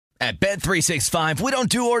At Bet365, we don't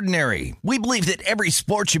do ordinary. We believe that every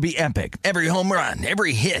sport should be epic. Every home run,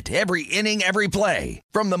 every hit, every inning, every play.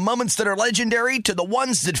 From the moments that are legendary to the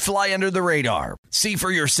ones that fly under the radar. See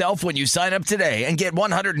for yourself when you sign up today and get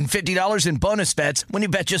 $150 in bonus bets when you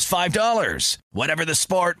bet just $5. Whatever the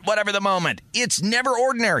sport, whatever the moment, it's never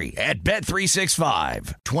ordinary at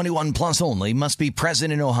Bet365. 21 plus only. Must be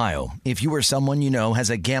present in Ohio. If you or someone you know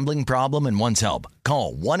has a gambling problem and wants help,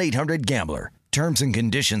 call 1-800-GAMBLER. Terms and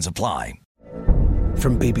conditions apply.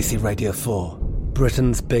 From BBC Radio 4,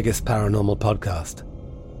 Britain's biggest paranormal podcast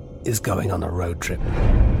is going on a road trip.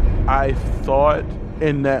 I thought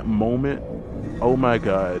in that moment, oh my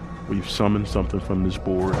God, we've summoned something from this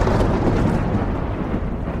board.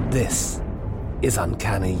 This is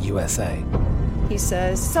Uncanny USA. He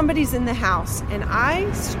says, somebody's in the house, and I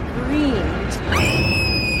screamed.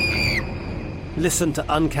 Listen to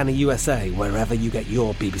Uncanny USA wherever you get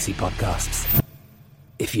your BBC podcasts,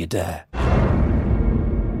 if you dare.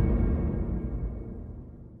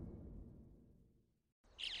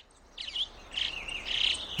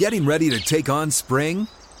 Getting ready to take on spring?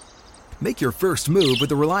 Make your first move with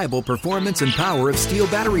the reliable performance and power of Steel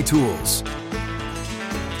battery tools.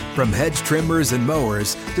 From hedge trimmers and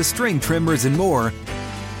mowers to string trimmers and more,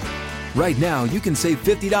 right now you can save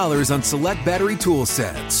 $50 on select battery tool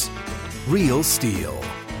sets. Real Steel.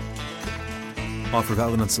 Offer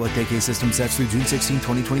valid on select AK system sets through June 16,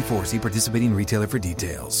 2024. See participating retailer for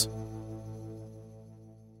details.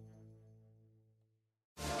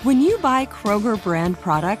 When you buy Kroger brand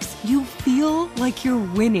products, you feel like you're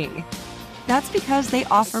winning. That's because they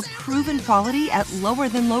offer proven quality at lower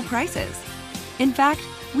than low prices. In fact,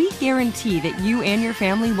 we guarantee that you and your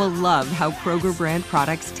family will love how Kroger brand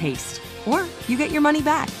products taste, or you get your money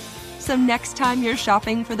back. So next time you're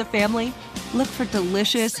shopping for the family, look for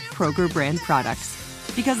delicious Kroger brand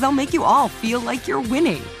products, because they'll make you all feel like you're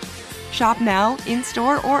winning. Shop now,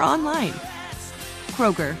 in-store, or online.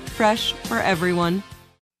 Kroger, fresh for everyone.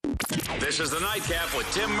 This is the Nightcap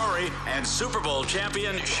with Tim Murray and Super Bowl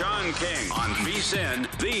champion Sean King on VSiN,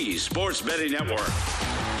 the Sports Betting Network.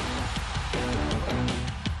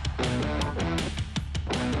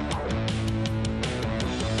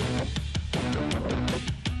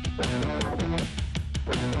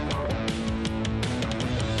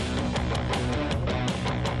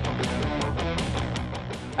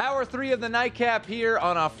 Hour 3 of the Nightcap here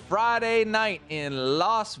on a Friday night in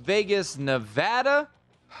Las Vegas, Nevada.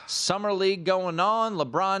 Summer League going on.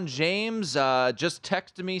 LeBron James just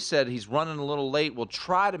texted me, said he's running a little late. We'll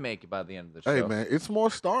try to make it by the end of the show. Hey, man, it's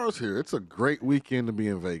more stars here. It's a great weekend to be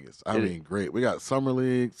in Vegas. I mean, great. We got Summer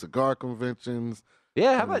League, cigar conventions.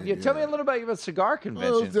 Yeah, how about you? Tell me a little about your cigar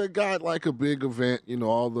convention. Well, they got like a big event, you know,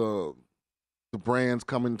 all the brands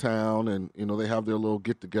come in town and, you know, they have their little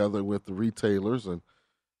get-together with the retailers and,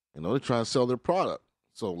 you know, they're trying to sell their product.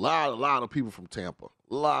 So a lot of people from Tampa.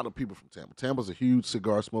 A lot of people from Tampa. Tampa's a huge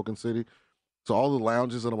cigar smoking city. So all the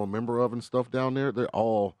lounges that I'm a member of and stuff down there, they're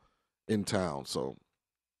all in town. So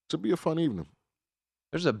it should be a fun evening.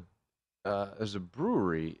 There's a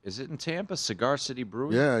brewery. Is it in Tampa? Cigar City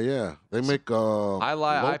Brewery? Yeah. They make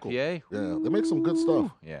IPA. Yeah, they make some good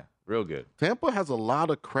stuff. Yeah, real good. Tampa has a lot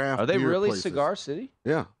of craft beer. Are they really places. Cigar City?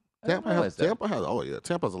 Yeah. Tampa has Tampa has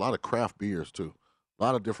a lot of craft beers too. A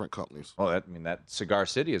lot of different companies. Oh, that Cigar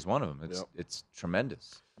City is one of them. It's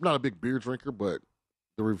tremendous. I'm not a big beer drinker, but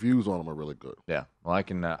the reviews on them are really good. Yeah, well, I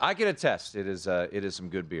can attest. It is some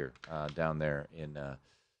good beer down there in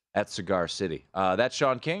at Cigar City. That's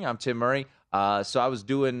Sean King. I'm Tim Murray. So I was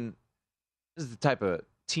doing. This is the type of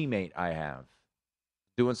teammate I have.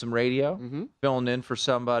 Doing some radio, filling in for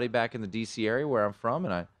somebody back in the D.C. area where I'm from,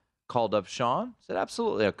 and I called up Sean. Said,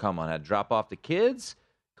 absolutely, I'll come on. I had to drop off the kids.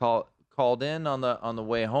 Called in on the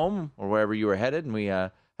way home or wherever you were headed, and we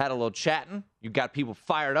had a little chatting. You got people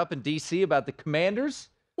fired up in D.C. about the Commanders.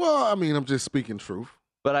 Well, I mean, I'm just speaking truth.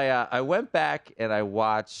 But I went back and I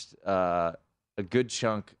watched a good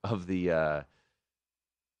chunk of the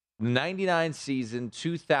 99 season,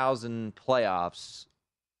 2000 playoffs,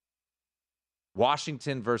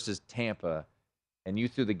 Washington versus Tampa, and you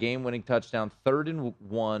threw the game-winning touchdown, 3rd and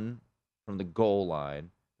 1 from the goal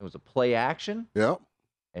line. It was a play action. Yep.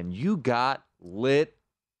 And you got lit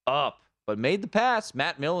up, but made the pass.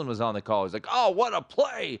 Matt Millen was on the call. He's like, oh, what a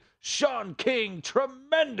play. Sean King,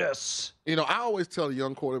 tremendous. You know, I always tell the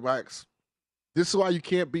young quarterbacks, this is why you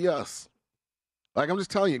can't be us. Like, I'm just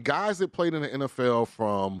telling you, guys that played in the NFL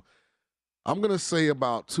from, I'm going to say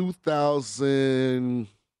about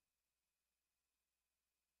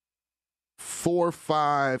 2004,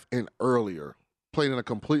 5, and earlier, played in a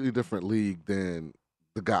completely different league than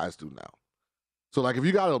the guys do now. So, like, if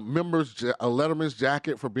you got a Letterman's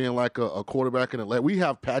jacket for being like a quarterback in Atlanta, we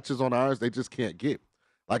have patches on ours they just can't get.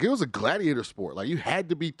 Like, it was a gladiator sport. Like, you had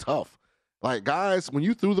to be tough. Like, guys, when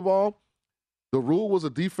you threw the ball, the rule was a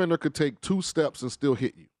defender could take 2 steps and still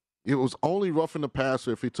hit you. It was only roughing the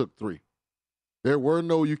passer if he took 3. There were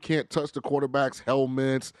no you can't touch the quarterback's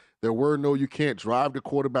helmets. There were no you can't drive the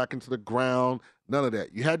quarterback into the ground. None of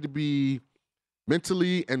that. You had to be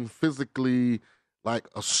mentally and physically like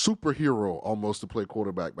a superhero almost to play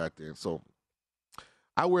quarterback back then. So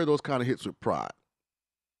I wear those kind of hits with pride.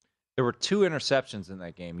 There were 2 interceptions in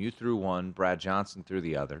that game. You threw one. Brad Johnson threw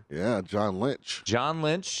the other. Yeah, John Lynch. John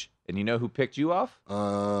Lynch. And you know who picked you off?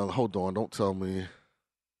 Hold on. Don't tell me.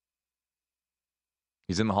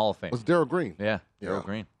 He's in the Hall of Fame. It was Darryl Green. Yeah, Darryl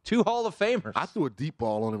Green. 2 Hall of Famers. I threw a deep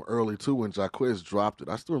ball on him early, too, when Jaquez dropped it.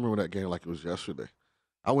 I still remember that game like it was yesterday.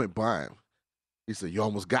 I went by him. He said, "You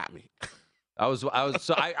almost got me."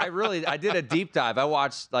 I did a deep dive. I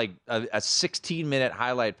watched like a 16-minute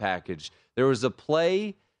highlight package. There was a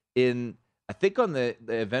play I think on the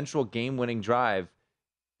eventual game-winning drive,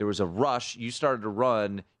 there was a rush. You started to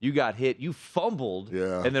run. You got hit. You fumbled.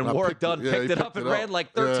 Yeah. And then Warrick Dunn picked it up and ran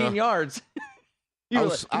like 13 yards. You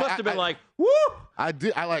must have been like, woo! I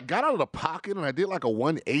got out of the pocket and I did like a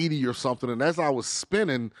 180 or something. And as I was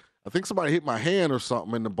spinning, I think somebody hit my hand or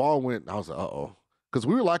something and the ball went. I was like, uh-oh. Because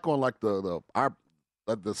we were like on like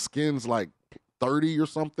the skins like 30 or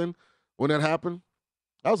something when that happened.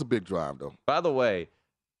 That was a big drive, though. By the way,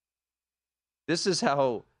 this is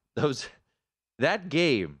how that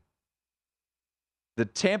game, the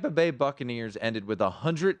Tampa Bay Buccaneers ended with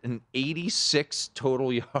 186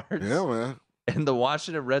 total yards. Yeah, man. And the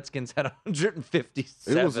Washington Redskins had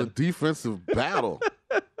 157. It was a defensive battle.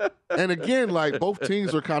 And again, like both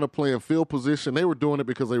teams were kind of playing field position. They were doing it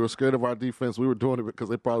because they were scared of our defense. We were doing it because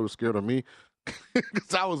they probably were scared of me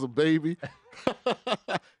because I was a baby.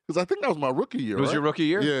 Because I think that was my rookie year. It was your rookie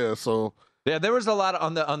year? Yeah, so. Yeah, there was a lot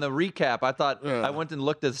on the recap. I thought I went and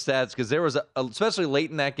looked at the stats because there was, especially late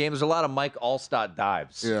in that game, there's a lot of Mike Allstott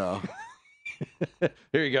dives. Yeah.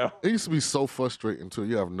 Here you go. It used to be so frustrating, too.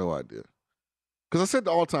 You have no idea. Because I set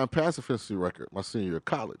the all-time pass efficiency record my senior year of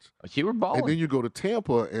college. You were balling. And then you go to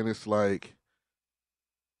Tampa, and it's like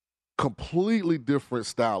completely different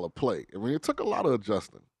style of play. I mean, it took a lot of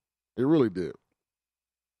adjusting. It really did.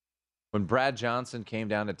 When Brad Johnson came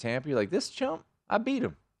down to Tampa, you're like, this chump, I beat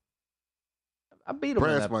him.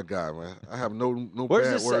 Brad's my guy, man. I have no Where's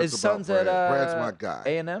bad his, words his about sons Brad. at Brad's my guy.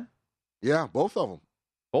 A&M? Yeah, both of them.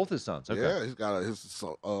 Both his sons, okay. Yeah, he's got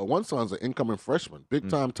one son's an incoming freshman,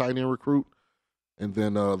 big-time tight end recruit. And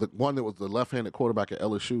then the one that was the left-handed quarterback at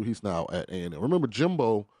LSU, he's now at A&M. Remember,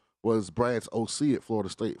 Jimbo was Brad's OC at Florida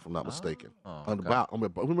State, if I'm not mistaken.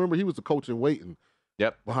 Remember, he was the coach in waiting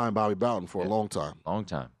behind Bobby Bowden for a long time. Long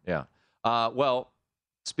time, yeah. Well,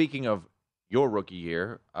 speaking of your rookie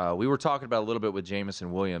year, we were talking about a little bit with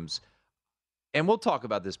Jameson Williams, and we'll talk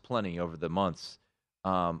about this plenty over the months.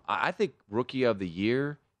 I think rookie of the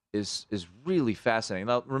year is really fascinating.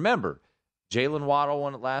 Now, remember, Jalen Waddle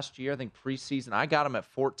won it last year. I think preseason. I got him at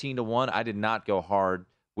 14-1. I did not go hard.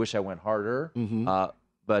 Wish I went harder. Mm-hmm.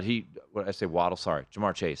 But Waddle? Sorry,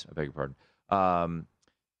 Jamar Chase. I beg your pardon.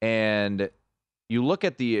 And you look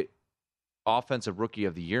at the offensive rookie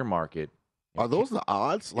of the year market. Are those the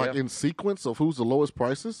odds, like in sequence of who's the lowest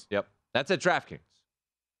prices? Yep. That's at DraftKings.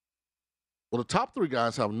 Well, the top 3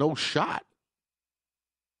 guys have no shot.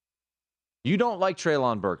 You don't like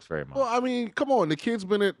Treylon Burks very much. Well, I mean, come on. The kid's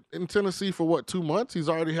been in Tennessee for, 2 months? He's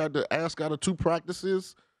already had to ask out of 2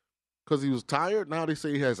 practices because he was tired. Now they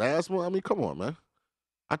say he has asthma. I mean, come on, man.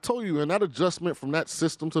 I told you, and that adjustment from that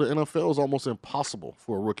system to the NFL is almost impossible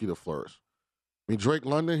for a rookie to flourish. I mean, Drake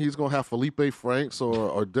London, he's going to have Felipe Franks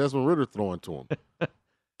or Desmond Ridder throwing to him.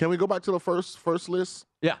 Can we go back to the first list?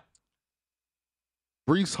 Yeah.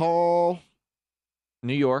 Breece Hall.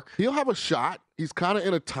 New York. He'll have a shot. He's kind of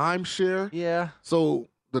in a timeshare. Yeah. So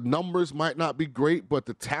the numbers might not be great, but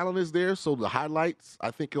the talent is there. So the highlights, I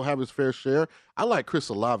think he'll have his fair share. I like Chris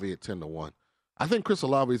Olave at 10-1. I think Chris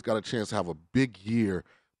Olave's got a chance to have a big year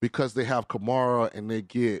because they have Kamara and they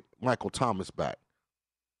get Michael Thomas back.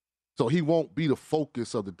 So he won't be the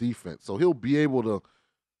focus of the defense. So he'll be able to,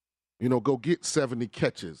 go get 70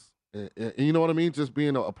 catches. And you know what I mean? Just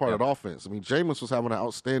being a part of the offense. I mean, Jameis was having an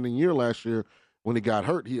outstanding year last year. When he got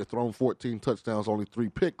hurt, he had thrown 14 touchdowns, only 3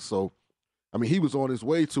 picks. So, I mean, he was on his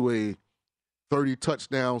way to a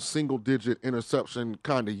 30-touchdown, single-digit interception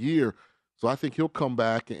kind of year. So I think he'll come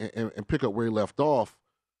back and pick up where he left off.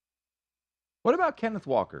 What about Kenneth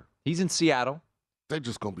Walker? He's in Seattle. They're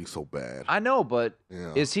just going to be so bad. I know, but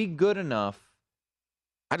is he good enough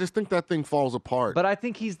I just think that thing falls apart. But I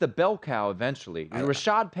think he's the bell cow eventually.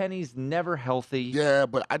 Rashad Penny's never healthy. Yeah,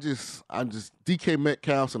 but I'm just DK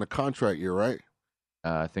Metcalf's in a contract year, right?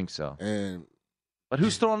 I think so. But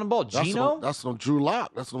who's throwing the ball? Geno? That's on Drew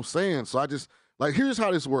Lock. That's what I'm saying. So I just here's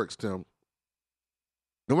how this works, Tim.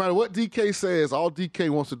 No matter what DK says, all DK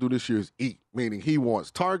wants to do this year is eat. Meaning he wants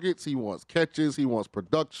targets, he wants catches, he wants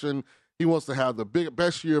production. He wants to have the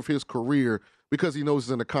best year of his career because he knows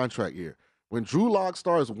he's in a contract year. When Drew Lock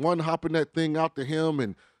starts one-hopping that thing out to him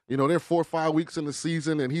and, they're 4 or 5 weeks in the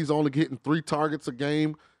season and he's only getting 3 targets a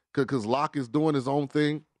game because Lock is doing his own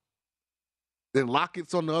thing, then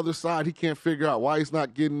Lockett's on the other side. He can't figure out why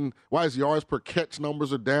his yards per catch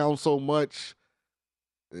numbers are down so much.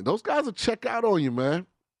 And those guys will check out on you, man.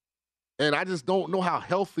 And I just don't know how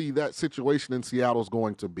healthy that situation in Seattle is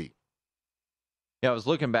going to be. Yeah, I was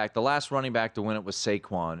looking back. The last running back to win it was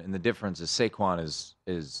Saquon, and the difference is Saquon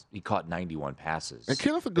is he caught 91 passes. And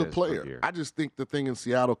Kenneth's a good player. I just think the thing in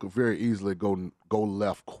Seattle could very easily go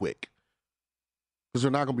left quick because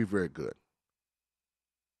they're not going to be very good.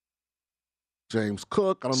 James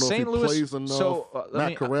Cook, I don't know if he plays enough. So,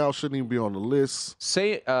 Matt Corral shouldn't even be on the list.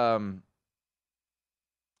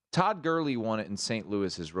 Todd Gurley won it in St.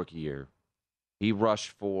 Louis his rookie year. He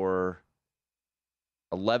rushed for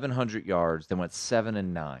 1,100 yards, then went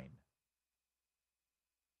 7-9.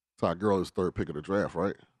 Todd Gurley's third pick of the draft,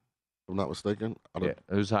 right? If I'm not mistaken. Yeah,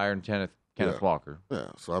 it was higher than Kenneth Walker.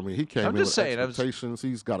 Yeah, so he came in with expectations.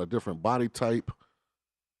 He's got a different body type.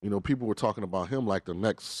 People were talking about him like the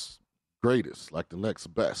next greatest, like the next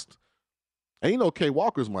best. And K.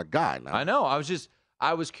 Walker's my guy now. I know.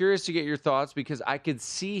 I was curious to get your thoughts because I could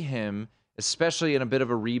see him, especially in a bit of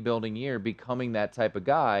a rebuilding year, becoming that type of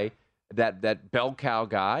guy, that bell cow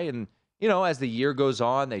guy. And, as the year goes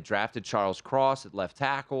on, they drafted Charles Cross at left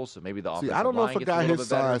tackle, so maybe the offensive line I don't know if gets a guy his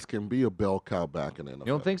size better. can be a bell cow back in the NFL. You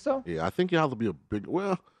don't think so? Yeah, I think you have to be a big.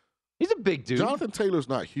 Well, he's a big dude. Jonathan Taylor's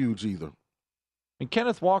not huge either. And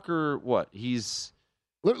Kenneth Walker, what? He's.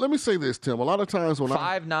 Let me say this, Tim. A lot of times when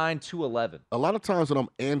 5'9", 211. A lot of times when I'm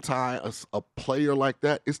anti a player like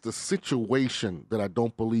that, it's the situation that I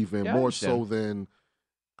don't believe in more so than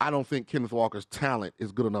I don't think Kenneth Walker's talent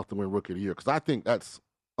is good enough to win Rookie of the Year because I think that's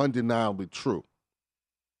undeniably true.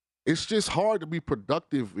 It's just hard to be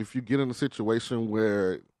productive if you get in a situation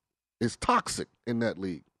where it's toxic in that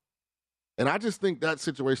league. And I just think that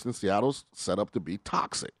situation in Seattle's set up to be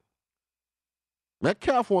toxic.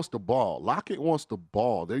 Metcalf wants the ball. Lockett wants the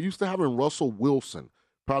ball. They're used to having Russell Wilson,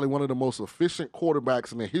 probably one of the most efficient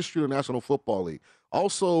quarterbacks in the history of the National Football League.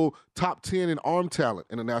 Also, top 10 in arm talent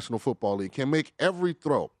in the National Football League. Can make every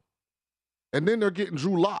throw. And then they're getting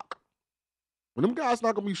Drew Lock. When them guys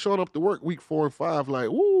not going to be showing up to work week 4 and 5 like,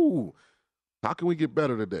 ooh, how can we get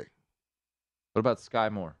better today? What about Sky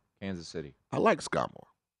Moore, Kansas City? I like Sky Moore.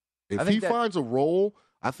 If he finds a role,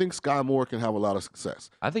 I think Sky Moore can have a lot of success.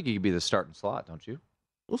 I think he could be the starting slot, don't you?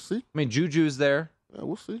 We'll see. I mean, Juju's there. Yeah,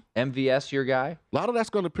 we'll see. MVS, your guy. A lot of that's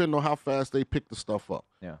going to depend on how fast they pick the stuff up.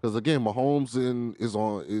 Yeah. Because again, Mahomes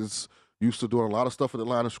is used to doing a lot of stuff at the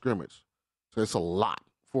line of scrimmage, so it's a lot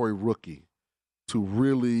for a rookie to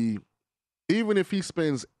really, even if he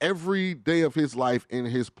spends every day of his life in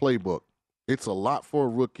his playbook, it's a lot for a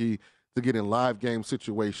rookie to get in live game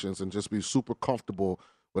situations and just be super comfortable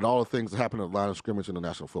with all the things that happen at the line of scrimmage in the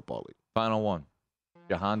National Football League. Final one.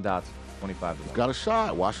 Jahan Dotson, 25 to 1. He's got a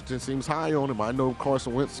shot. Washington seems high on him. I know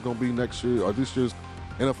Carson Wentz is going to be next year or this year's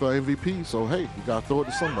NFL MVP. So, hey, you got to throw it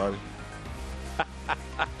to somebody.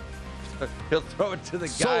 He'll throw it to the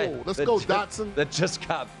guy. Let's go, Dotson. That just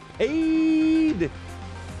got paid.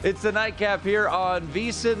 It's the Nightcap here on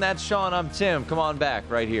VSiN. That's Sean. I'm Tim. Come on back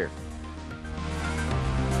right here.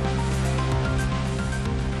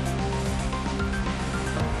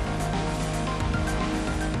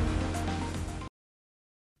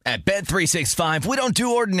 At Bet365, we don't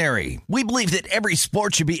do ordinary. We believe that every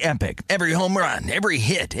sport should be epic. Every home run, every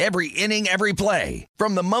hit, every inning, every play.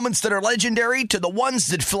 From the moments that are legendary to the ones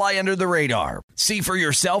that fly under the radar. See for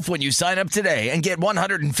yourself when you sign up today and get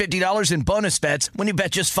 $150 in bonus bets when you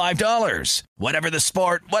bet just $5. Whatever the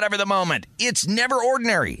sport, whatever the moment, it's never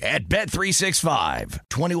ordinary at Bet365.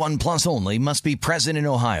 21 plus only. Must be present in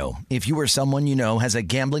Ohio. If you or someone you know has a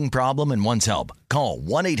gambling problem and wants help, call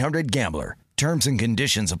 1-800-GAMBLER. Terms and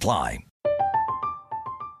conditions apply.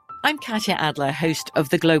 I'm Katya Adler, host of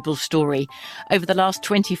The Global Story. Over the last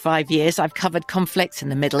 25 years, I've covered conflicts in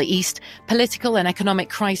the Middle East, political and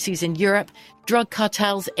economic crises in Europe, drug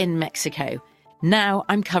cartels in Mexico. Now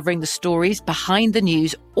I'm covering the stories behind the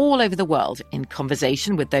news all over the world in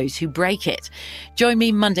conversation with those who break it. Join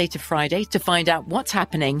me Monday to Friday to find out what's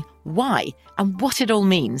happening, why, and what it all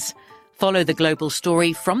means. Follow The Global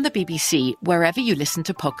Story from the BBC wherever you listen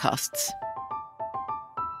to podcasts.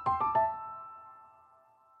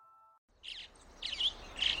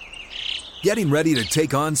 Getting ready to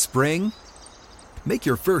take on spring? Make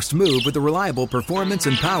your first move with the reliable performance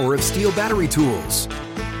and power of Steel battery tools.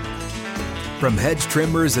 From hedge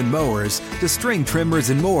trimmers and mowers to string trimmers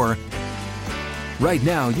and more, right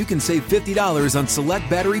now you can save $50 on select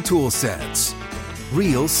battery tool sets.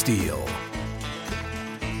 Real Steel.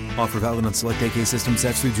 Offer valid on select AK system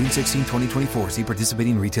sets through June 16, 2024. See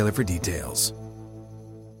participating retailer for details.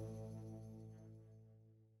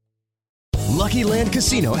 Lucky Land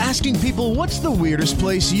Casino, asking people, what's the weirdest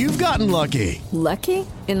place you've gotten lucky? Lucky?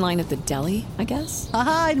 In line at the deli, I guess?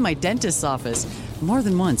 Aha, in my dentist's office. More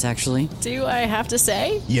than once, actually. Do I have to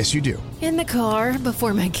say? Yes, you do. In the car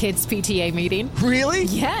before my kids' PTA meeting. Really?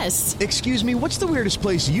 Yes. Excuse me, what's the weirdest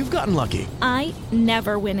place you've gotten lucky? I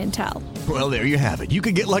never win and tell. Well, there you have it. You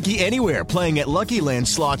can get lucky anywhere, playing at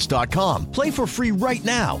LuckyLandSlots.com. Play for free right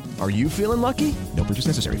now. Are you feeling lucky? No purchase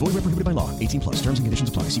necessary. Void where prohibited by law. 18+. Terms and conditions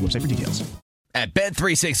apply. See website for details. At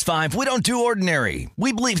Bet365, we don't do ordinary.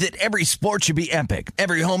 We believe that every sport should be epic.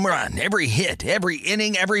 Every home run, every hit, every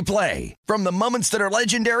inning, every play. From the moments that are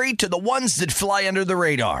legendary to the ones that fly under the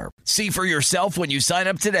radar. See for yourself when you sign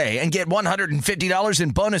up today and get $150 in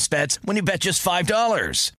bonus bets when you bet just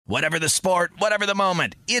 $5. Whatever the sport, whatever the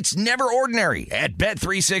moment, it's never ordinary at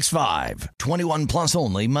Bet365. 21 plus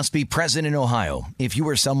only. Must be present in Ohio. If you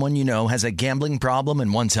or someone you know has a gambling problem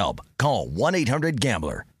and wants help, call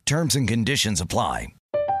 1-800-GAMBLER. Terms and conditions apply.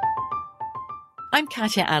 I'm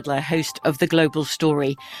Katya Adler, host of The Global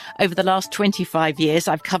Story. Over the last 25 years,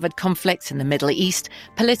 I've covered conflicts in the Middle East,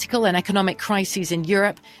 political and economic crises in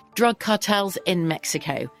Europe, drug cartels in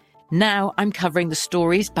Mexico. Now I'm covering the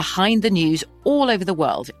stories behind the news all over the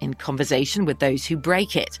world in conversation with those who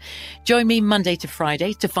break it. Join me Monday to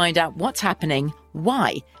Friday to find out what's happening,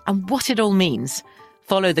 why, and what it all means.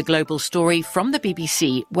 Follow The Global Story from the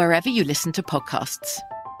BBC wherever you listen to podcasts.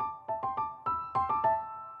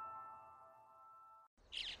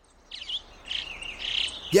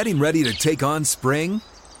 Getting ready to take on spring?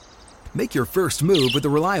 Make your first move with the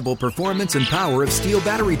reliable performance and power of Steel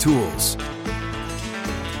battery tools.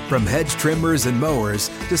 From hedge trimmers and mowers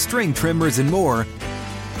to string trimmers and more,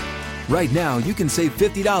 right now you can save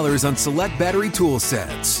 $50 on select battery tool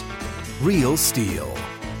sets. Real Steel.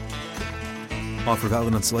 Offer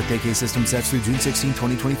valid on select AK system sets through June 16,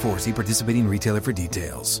 2024. See participating retailer for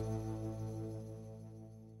details.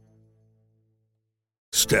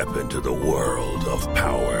 Step into the world of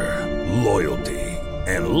power, loyalty,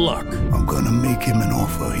 and luck. I'm gonna make him an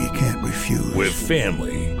offer he can't refuse. With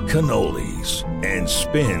family, cannolis, and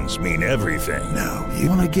spins mean everything. Now, you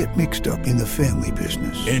wanna get mixed up in the family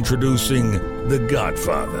business. Introducing The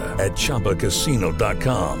Godfather at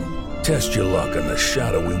ChumbaCasino.com. Test your luck in the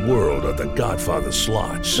shadowy world of The Godfather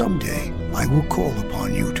slot. Someday, I will call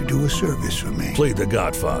upon you to do a service for me. Play The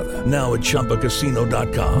Godfather, now at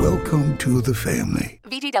ChumbaCasino.com. Welcome to the family.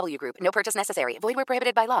 VGW Group. No purchase necessary. Void where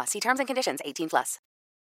prohibited by law. See terms and conditions. 18+.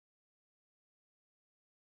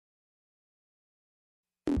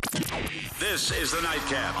 This is the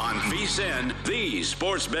Nightcap on VSiN, the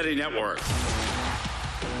Sports Betting Network.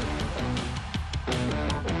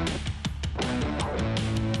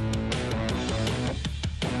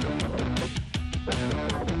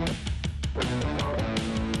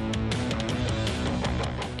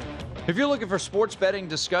 If you're looking for sports betting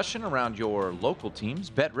discussion around your local teams,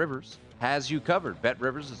 BetRivers has you covered.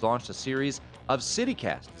 BetRivers has launched a series of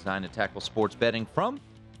CityCasts designed to tackle sports betting from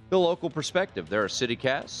the local perspective. There are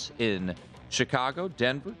CityCasts in Chicago,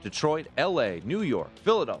 Denver, Detroit, LA, New York,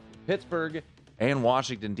 Philadelphia, Pittsburgh, and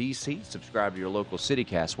Washington, D.C. Subscribe to your local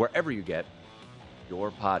CityCast wherever you get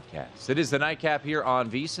your podcasts. It is the Nightcap here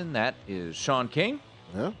on VSiN. That is Sean King.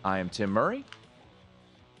 Yeah. I am Tim Murray.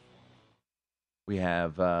 We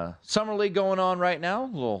have Summer League going on right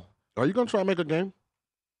now. Are you going to try and make a game?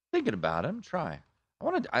 Thinking about it. Try.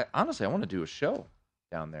 Honestly, I want to do a show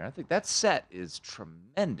down there. I think that set is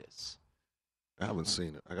tremendous. I haven't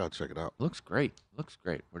seen it. I got to check it out. Looks great.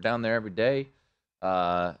 We're down there every day.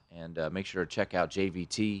 And make sure to check out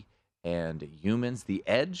JVT and Humans, The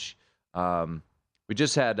Edge. We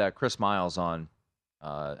just had Chris Miles on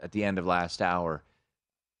at the end of last hour.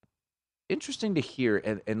 Interesting to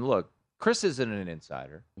hear. And look, Chris isn't an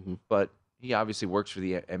insider, but he obviously works for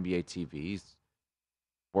the NBA TV. He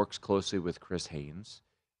works closely with Chris Haynes.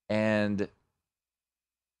 And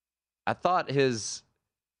I thought his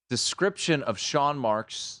description of Sean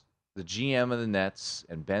Marks, the GM of the Nets,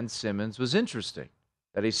 and Ben Simmons was interesting.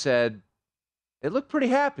 That he said, they look pretty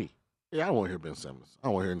happy. Yeah, I don't want to hear Ben Simmons. I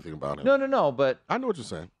don't want to hear anything about him. No, but... I know what you're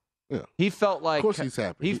saying. Yeah. He felt like, of course he's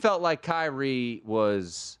happy. He felt like Kyrie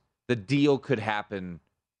was the deal could happen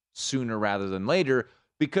sooner rather than later,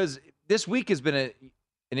 because this week has been an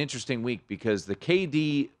interesting week because the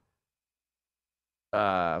KD,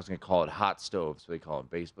 I was going to call it hot stove, so they call it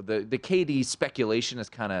base, but the KD speculation has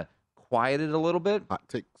kind of quieted a little bit. Hot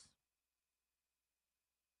takes.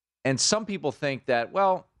 And some people think that,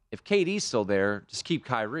 well, if KD's still there, just keep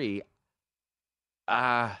Kyrie.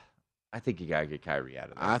 I think you gotta get Kyrie out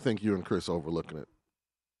of there. I think you and Chris overlooking it.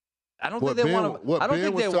 I don't think they want him. I don't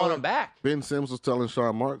think they want him back. Ben Simmons was telling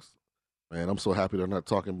Sean Marks, "Man, I'm so happy they're not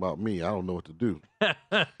talking about me. I don't know what to do."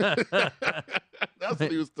 That's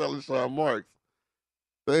what he was telling Sean Marks.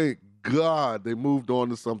 Thank God they moved on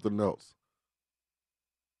to something else.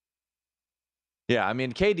 Yeah, I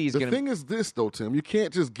mean, KD's going to... The thing is this, though, Tim. You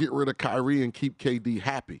can't just get rid of Kyrie and keep KD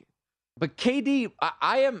happy. But KD,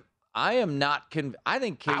 I am not... I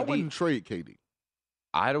think KD... I wouldn't trade KD.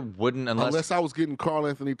 I wouldn't unless I was getting Karl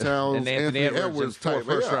Anthony Towns and Anthony Edwards type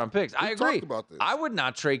first-round picks. I agree. About this. I would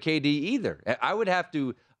not trade KD either. I would have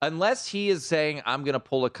to... Unless he is saying, I'm going to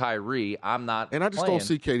pull a Kyrie, I'm not And I just playing. don't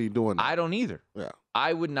see KD doing that. I don't either. Yeah.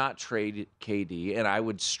 I would not trade KD, and I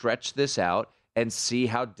would stretch this out and see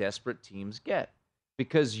how desperate teams get.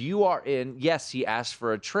 Because you are in, yes, he asked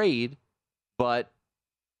for a trade, but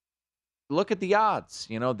look at the odds.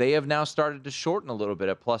 You know, they have now started to shorten a little bit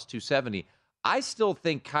at plus 270. I still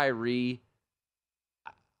think Kyrie,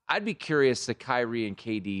 I'd be curious the Kyrie and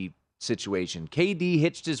KD situation. KD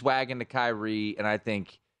hitched his wagon to Kyrie, and I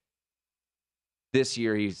think this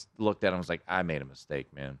year he's looked at him and was like, I made a mistake,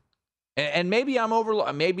 man. And maybe I'm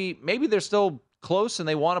over, maybe they're still close and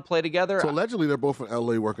they want to play together. So allegedly they're both in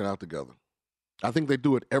LA working out together. I think they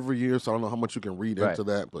do it every year, so I don't know how much you can read into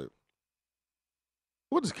that, but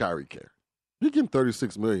what does Kyrie care? You're getting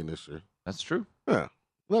 $36 million this year. That's true. Yeah.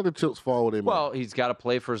 Let the chips fall where they may. Well, he's got to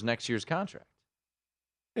play for his next year's contract.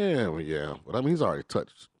 Yeah, well, yeah. But I mean, he's already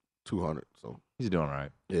touched 200, so. He's doing all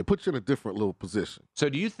right. Yeah, it puts you in a different little position. So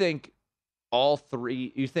do you think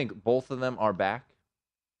you think both of them are back?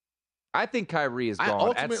 I think Kyrie is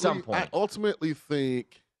gone at some point. I ultimately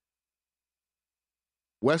think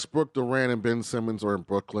Westbrook, Durant, and Ben Simmons are in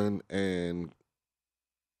Brooklyn, and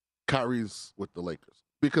Kyrie's with the Lakers.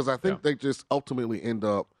 Because I think they just ultimately end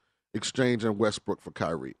up exchanging Westbrook for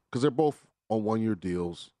Kyrie. Because they're both on one-year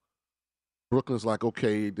deals. Brooklyn's like,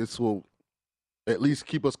 okay, this will at least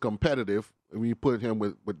keep us competitive. And when you put him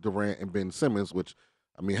with Durant and Ben Simmons, which,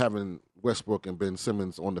 I mean, having Westbrook and Ben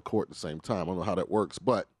Simmons on the court at the same time, I don't know how that works,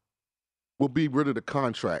 but we'll be rid of the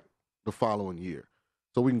contract the following year.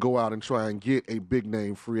 So we can go out and try and get a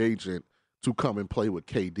big-name free agent to come and play with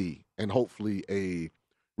KD and hopefully a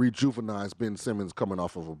rejuvenized Ben Simmons coming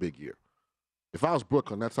off of a big year. If I was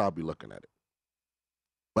Brooklyn, that's how I'd be looking at it.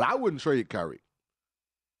 But I wouldn't trade Kyrie.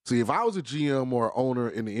 See, if I was a GM or owner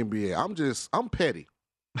in the NBA, I'm petty.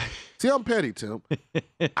 See, I'm petty, Tim.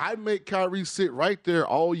 I'd make Kyrie sit right there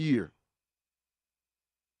all year.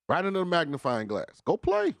 Right under the magnifying glass. Go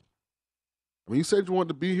play. I mean, you said you wanted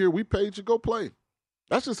to be here. We paid you. Go play.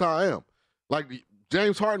 That's just how I am. Like,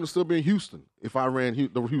 James Harden would still be in Houston if I ran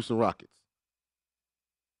the Houston Rockets.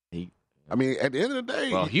 I mean, at the end of the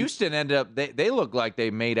day. Well, Houston ended up, they look like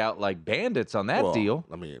they made out like bandits on that deal.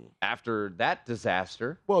 I mean. After that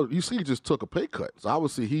disaster. Well, you see, he just took a pay cut. So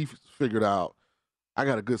obviously he figured out, I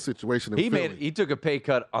got a good situation in Philly. He took a pay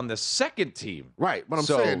cut on the second team. Right. But I'm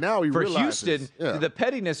saying now he realizes. For Houston, the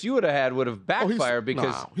pettiness you would have had would have backfired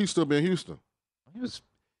because. He's still been Houston. He was.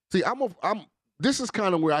 See, this is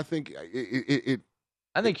kind of where I think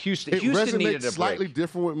I think Houston resonates needed a break. Slightly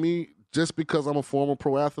different with me just because I'm a former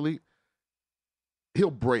pro athlete. He'll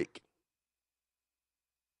break.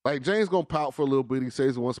 Like, James going to pout for a little bit. He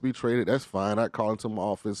says he wants to be traded. That's fine. I call into my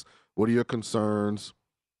office. What are your concerns?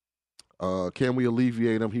 Can we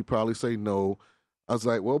alleviate him? He'd probably say no. I was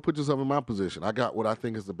like, well, put yourself in my position. I got what I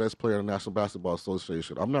think is the best player in the National Basketball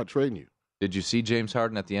Association. I'm not trading you. Did you see James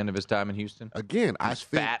Harden at the end of his time in Houston? Again, I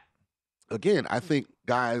think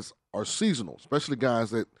guys are seasonal, especially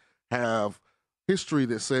guys that have history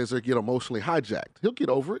that says they get emotionally hijacked. He'll get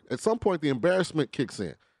over it. At some point, the embarrassment kicks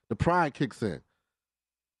in. The pride kicks in.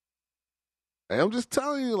 And I'm just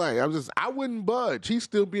telling you, I wouldn't budge. He'd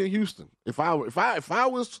still be in Houston. If I was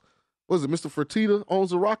it Mr. Fertitta owns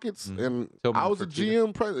the Rockets, and I was a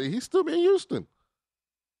GM president, he'd still be in Houston.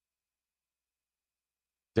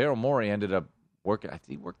 Daryl Morey ended up working. I think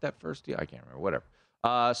he worked that first year. I can't remember.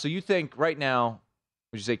 Whatever. So you think right now,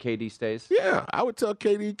 would you say KD stays? Yeah, I would tell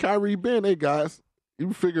KD, Kyrie, Ben, hey guys,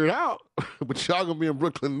 you figure it out. But y'all gonna be in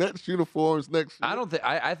Brooklyn Nets uniforms next year.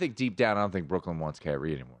 I think deep down, I don't think Brooklyn wants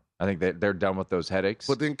Kyrie anymore. I think they're done with those headaches.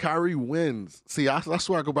 But then Kyrie wins. See, that's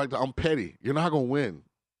where I go back to I'm petty. You're not going to win.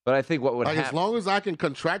 But I think what would happen... As long as I can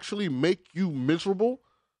contractually make you miserable,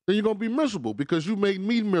 then you're going to be miserable because you made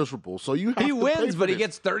me miserable. So you have to He wins, pay for but he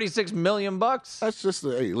this. gets $36 million. That's just,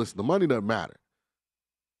 hey, listen, the money doesn't matter.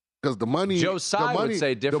 Because the money... Joe Tsai would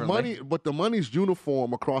say differently. But the money's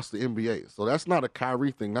uniform across the NBA. So that's not a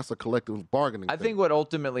Kyrie thing. That's a collective bargaining thing. I think what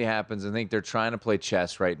ultimately happens, I think they're trying to play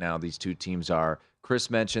chess right now, these two teams are.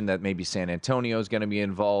 Chris mentioned that maybe San Antonio is going to be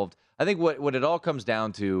involved. I think what it all comes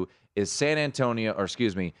down to is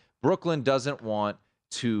Brooklyn doesn't want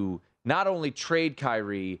to not only trade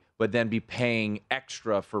Kyrie, but then be paying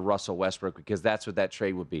extra for Russell Westbrook, because that's what that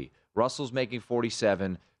trade would be. Russell's making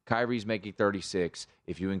 47, Kyrie's making 36.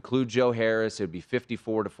 If you include Joe Harris, it would be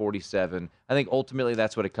 54 to 47. I think ultimately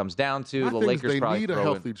that's what it comes down to. The Lakers they need a throw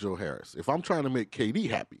healthy Joe Harris. If I'm trying to make KD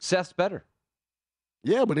happy. Seth's better.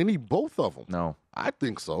 Yeah, but they need both of them. No. I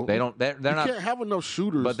think so. They don't. They're not. You can't have enough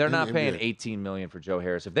shooters. But they're in not the paying NBA. $18 million for Joe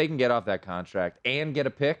Harris. If they can get off that contract and get a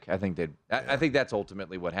pick, I think they'd. I think that's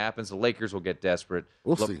ultimately what happens. The Lakers will get desperate.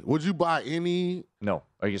 We'll see. Would you buy any? No.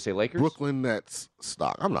 Are you gonna say Lakers? Brooklyn Nets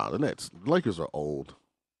stock. I'm not. The Nets. The Lakers are old.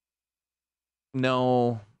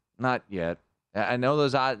 No, not yet. I know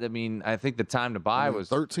those odds. I mean, I think the time to buy was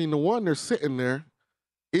 13-1. They're sitting there.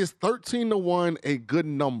 Is 13-1 a good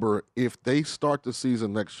number if they start the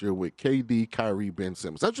season next year with KD, Kyrie, Ben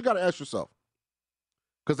Simmons? That's what you got to ask yourself.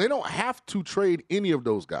 Because they don't have to trade any of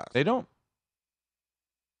those guys. They don't.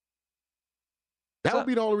 That would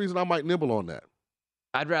be the only reason I might nibble on that.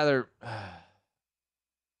 I'd rather. I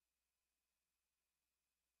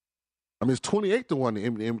mean, it's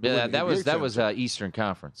 28-1. Yeah, that was Eastern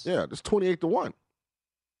Conference. Yeah, it's 28-1.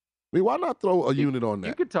 I mean, why not throw a unit on that?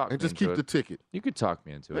 You could talk and me just into keep it. the ticket. You could talk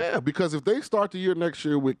me into it. Yeah, because if they start the year next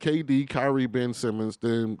year with KD, Kyrie, Ben Simmons,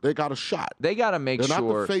 then they got a shot. They got to make They're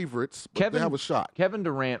sure not the favorites, but they have a shot. Kevin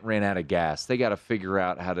Durant ran out of gas. They got to figure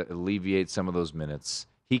out how to alleviate some of those minutes.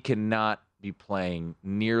 He cannot be playing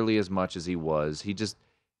nearly as much as he was.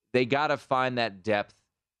 They got to find that depth.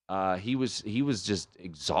 He was just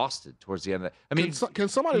exhausted towards the end of that. I mean, can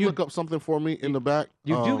somebody look up something for me in the back?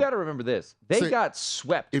 You do got to remember this. They got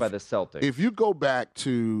swept by the Celtics. If you go back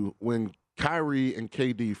to when Kyrie and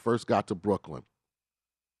KD first got to Brooklyn,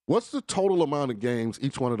 what's the total amount of games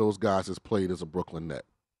each one of those guys has played as a Brooklyn Net?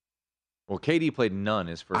 Well, KD played none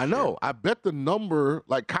his first year. I know. Year. I bet the number,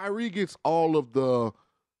 like Kyrie gets all of the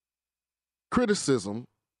criticism,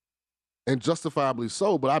 and justifiably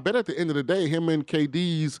so, but I bet at the end of the day, him and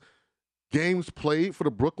KD's games played for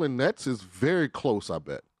the Brooklyn Nets is very close, I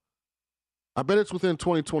bet. I bet it's within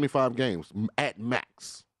 20, 25 games at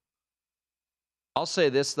max. I'll say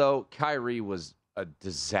this, though. Kyrie was a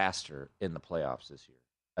disaster in the playoffs this year.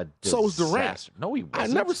 So was Durant. No, he wasn't.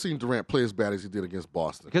 I've never seen Durant play as bad as he did against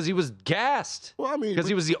Boston. Because he was gassed. Well, I mean, because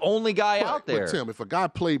he was the only guy out there. But Tim, if a guy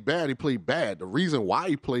played bad, he played bad. The reason why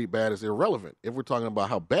he played bad is irrelevant. If we're talking about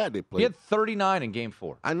how bad they played, he had 39 in Game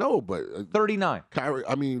 4. I know, but 39.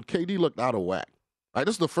 KD looked out of whack. This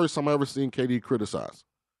is the first time I ever seen KD criticized.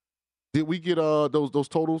 Did we get those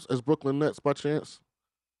totals as Brooklyn Nets by chance?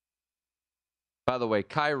 By the way,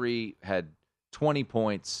 Kyrie had 20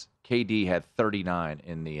 points. KD had 39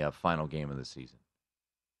 in the final game of the season.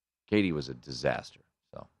 KD was a disaster.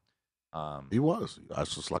 So he was.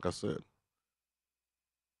 That's just like I said.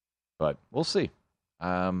 But we'll see.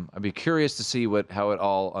 I'd be curious to see how it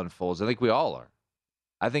all unfolds. I think we all are.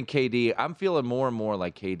 I think KD. I'm feeling more and more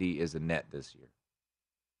like KD is a net this year.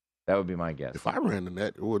 That would be my guess. If I ran the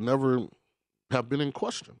net, it would never have been in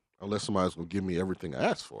question unless somebody's going to give me everything I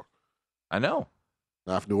asked for. I know.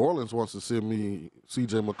 Now, if New Orleans wants to send me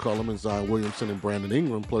C.J. McCollum and Zion Williamson and Brandon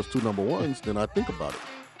Ingram plus 2 number ones, then I think about it.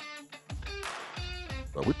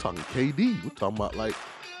 But we're talking KD. We're talking about like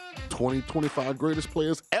 20, 25 greatest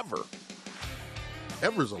players ever.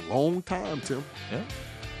 Ever's a long time, Tim. Yeah.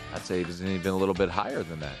 I'd say he's even a little bit higher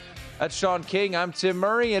than that. That's Sean King. I'm Tim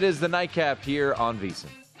Murray. It is the Nightcap here on VSiN.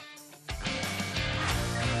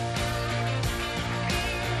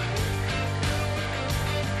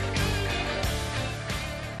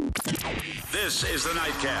 This is the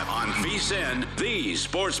Nightcap on VSiN, the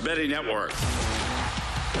Sports Betting Network.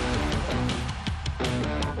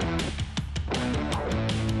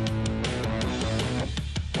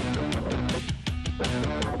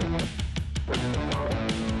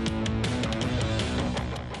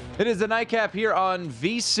 It is the Nightcap here on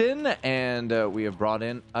VSiN, and we have brought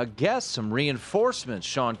in a guest, some reinforcements.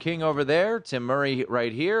 Sean King over there, Tim Murray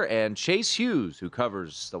right here, and Chase Hughes, who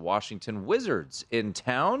covers the Washington Wizards in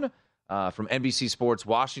town from NBC Sports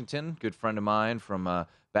Washington. Good friend of mine from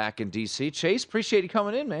back in D.C. Chase, appreciate you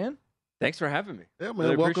coming in, man. Thanks for having me. Yeah, man.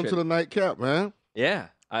 Really Welcome to the Nightcap, man. Yeah.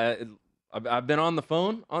 I've been on the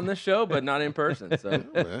phone on this show, but not in person. So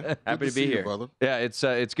happy to be here, brother. Yeah,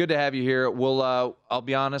 it's good to have you here. We'll I'll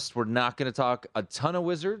be honest, we're not going to talk a ton of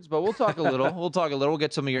Wizards, but we'll talk a little. We'll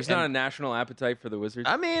get some of your. There's not a national appetite for the Wizards.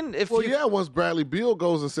 I mean, once Bradley Beal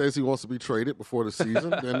goes and says he wants to be traded before the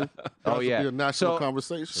season, then it be a national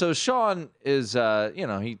conversation. So Sean is,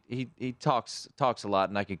 he talks a lot,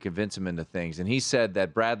 and I can convince him into things. And he said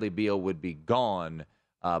that Bradley Beal would be gone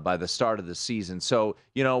by the start of the season. So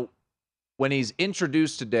when he's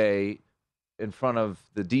introduced today in front of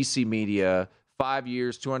the DC media, 5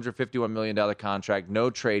 years, $251 million contract, no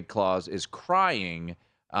trade clause, is crying.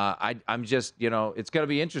 I'm just, it's going to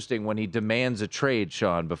be interesting when he demands a trade,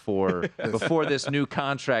 Sean, before this new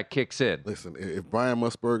contract kicks in. Listen, if Brian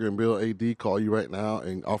Musburger and Bill A.D. call you right now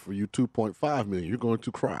and offer you $2.5 million, you're going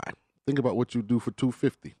to cry. Think about what you do for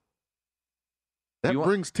 $250. That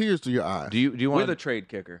brings tears to your eyes. Do you want with a trade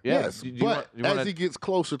kicker? Yes, as he gets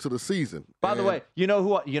closer to the season. By the way, you know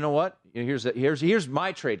what? Here's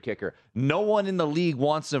my trade kicker. No one in the league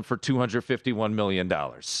wants him for $251 million.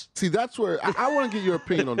 See, that's where I want to get your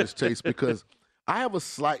opinion on this, Chase, because I have a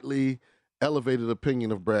slightly elevated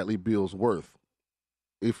opinion of Bradley Beal's worth.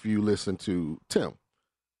 If you listen to Tim,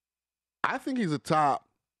 I think he's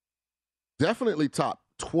definitely top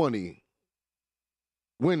 20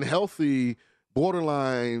 when healthy.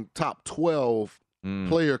 Borderline top 12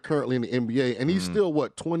 player currently in the NBA. And he's still,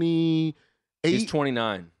 28? He's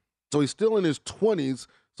 29. So he's still in his 20s.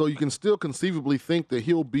 So you can still conceivably think that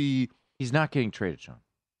he'll be... He's not getting traded, Sean.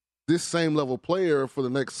 This same level player for the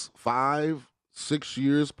next 5-6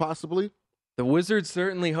 years, possibly. The Wizards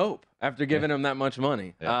certainly hope after giving him that much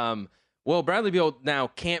money. Yeah. Well, Bradley Beal now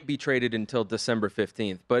can't be traded until December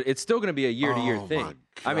 15th, but it's still going to be a year-to-year thing.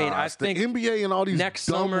 I mean, I think the NBA and all these next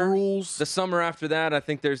dumb summer, rules. the summer after that, I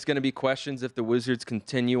think there's going to be questions if the Wizards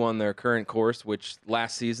continue on their current course, which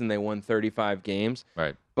last season they won 35 games.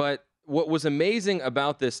 Right. But what was amazing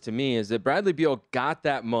about this to me is that Bradley Beal got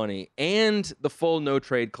that money and the full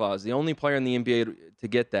no-trade clause, the only player in the NBA to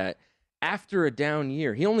get that, after a down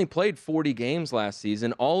year. He only played 40 games last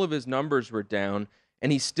season. All of his numbers were down.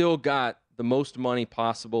 And he still got the most money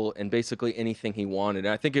possible and basically anything he wanted.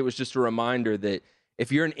 And I think it was just a reminder that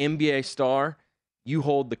if you're an NBA star, you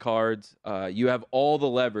hold the cards. You have all the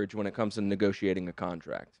leverage when it comes to negotiating a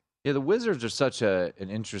contract. Yeah, the Wizards are such an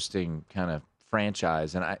interesting kind of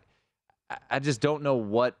franchise, and I just don't know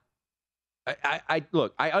what.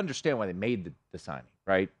 Look, I understand why they made the signing,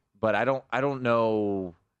 right? But I don't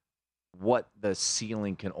know what the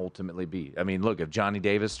ceiling can ultimately be. I mean, look, if Johnny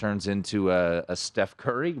Davis turns into a Steph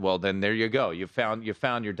Curry, well, then there you go. You found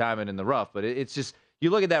your diamond in the rough. But it's just, you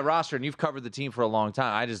look at that roster, and you've covered the team for a long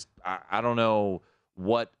time. I don't know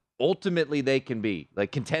what ultimately they can be.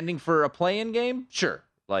 Like, contending for a play-in game? Sure.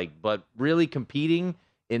 But really competing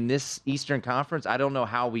in this Eastern Conference, I don't know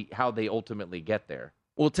how they ultimately get there.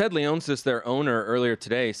 Well, Ted Leonsis, their owner, earlier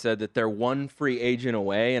today said that they're one free agent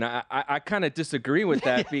away, and I kind of disagree with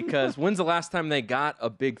that because when's the last time they got a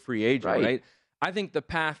big free agent, right? I think the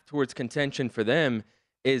path towards contention for them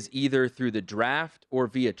is either through the draft or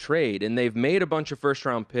via trade, and they've made a bunch of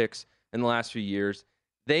first-round picks in the last few years.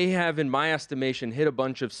 They have, in my estimation, hit a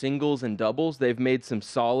bunch of singles and doubles. They've made some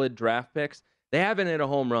solid draft picks. They haven't hit a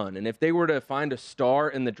home run, and if they were to find a star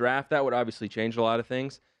in the draft, that would obviously change a lot of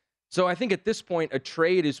things. So I think at this point, a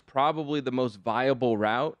trade is probably the most viable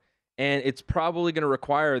route, and it's probably going to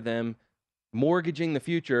require them mortgaging the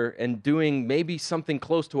future and doing maybe something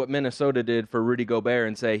close to what Minnesota did for Rudy Gobert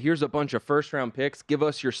and say, here's a bunch of first-round picks, give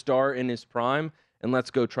us your star in his prime, and let's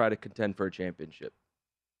go try to contend for a championship.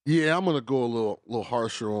 Yeah, I'm going to go a little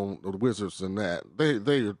harsher on the Wizards than that.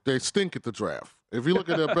 They stink at the draft. If you look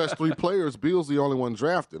at their best three players, Beal's the only one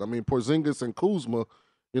drafted. I mean, Porzingis and Kuzma,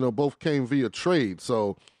 both came via trade,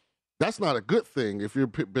 so that's not a good thing if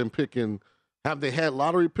you've been picking. Have they had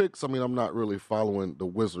lottery picks? I mean, I'm not really following the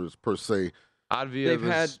Wizards per se. They've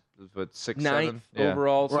had 6-7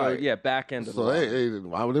 overall, so right. Back end of the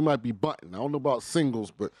line. They might be button. I don't know about singles,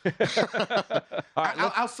 but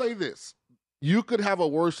I'll say this. You could have a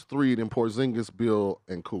worse three than Porzingis, Beal,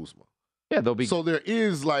 and Kuzma. Yeah, they'll be. So there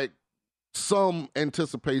is some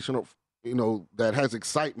anticipation of, that has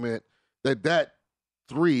excitement that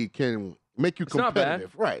three can make you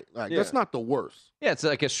competitive. Right. That's not the worst. Yeah, it's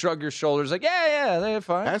like a shrug your shoulders, they're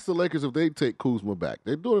fine. Ask the Lakers if they take Kuzma back.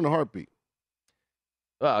 They'd do it in a heartbeat.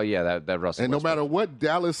 Oh, yeah, that Russell. And no matter what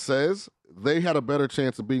Dallas says, they had a better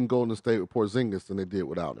chance of beating Golden State with Porzingis than they did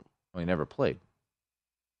without him. Well, he never played.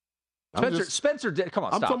 Spencer did. Come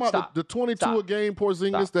on, I'm stop. talking about the 22 a game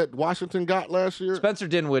Porzingis that Washington got last year. Spencer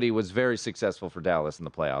Dinwiddie was very successful for Dallas in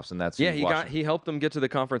the playoffs, and that's he helped them get to the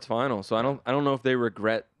conference final. So I don't know if they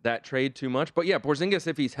regret that trade too much. But yeah, Porzingis,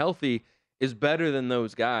 if he's healthy, is better than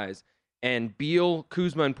those guys. And Beal,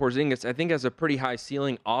 Kuzma, and Porzingis, I think, has a pretty high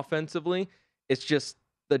ceiling offensively. It's just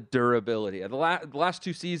the durability. The last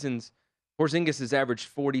 2 seasons, Porzingis has averaged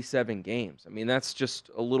 47 games. I mean, that's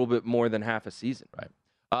just a little bit more than half a season. Right.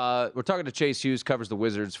 We're talking to Chase Hughes, covers the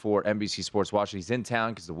Wizards for NBC Sports Washington. He's in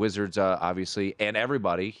town because the Wizards, obviously, and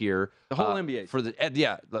everybody here. The whole NBA.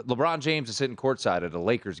 LeBron James is sitting courtside at a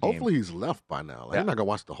Lakers game. Hopefully he's left by now. He's not going to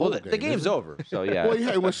watch the whole game. The game's over, so yeah.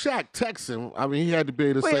 Well, when Shaq texts him, I mean, he had to be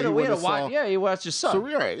able to say he watched his son. So,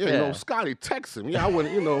 yeah. Scotty texts him. Yeah, I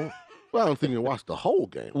wouldn't, well, I don't think you watched the whole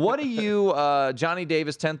game. What do you, Johnny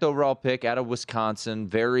Davis, 10th overall pick out of Wisconsin,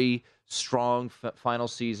 very strong final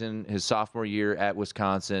season, his sophomore year at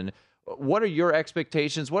Wisconsin. What are your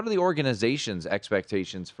expectations? What are the organization's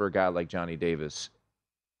expectations for a guy like Johnny Davis?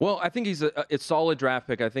 Well, I think he's a solid draft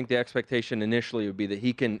pick. I think the expectation initially would be that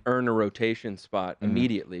he can earn a rotation spot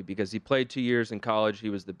immediately because he played 2 years in college. He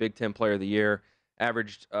was the Big Ten Player of the Year,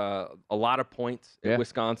 averaged a lot of points at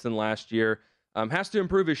Wisconsin last year. Has to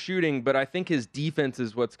improve his shooting, but I think his defense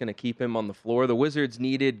is what's going to keep him on the floor. The Wizards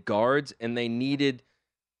needed guards, and they needed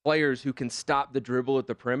players who can stop the dribble at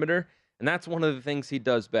the perimeter, and that's one of the things he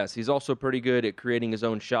does best. He's also pretty good at creating his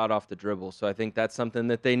own shot off the dribble, so I think that's something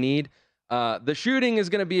that they need. The shooting is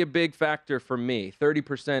going to be a big factor for me,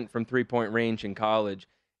 30% from three-point range in college,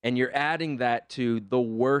 and you're adding that to the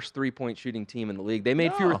worst three-point shooting team in the league. They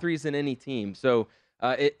made fewer threes than any team, so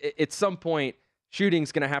at some point,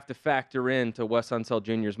 shooting's going to have to factor into Wes Unseld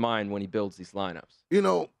Jr.'s mind when he builds these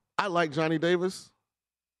lineups. I like Johnny Davis,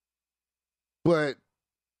 but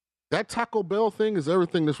that Taco Bell thing is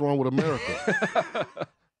everything that's wrong with America.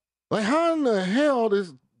 Like, how in the hell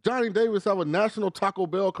does Johnny Davis have a national Taco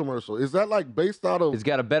Bell commercial? Is that like based out of? He's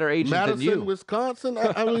got a better agent Madison, than you. Wisconsin.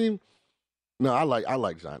 I mean, no, I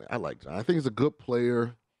like Johnny. I think he's a good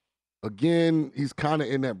player. Again, he's kind of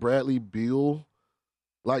in that Bradley Beal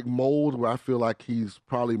mold where I feel like he's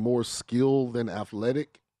probably more skilled than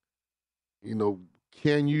athletic.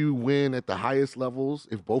 Can you win at the highest levels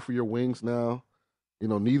if both of your wings now?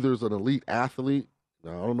 Neither's an elite athlete.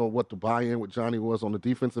 Now, I don't know what the buy-in with Johnny was on the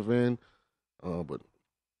defensive end, but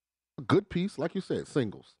a good piece, like you said,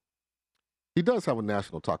 singles. He does have a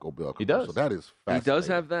national Taco Bell commercial. He does. So that is fascinating. He does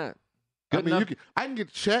have that. I can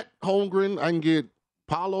get Chet Holmgren. I can get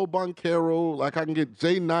Paolo Banchero. I can get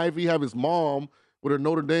Jay Ivey, have his mom with her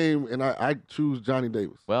Notre Dame, and I choose Johnny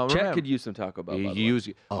Davis. Well, Chet could use some Taco Bell.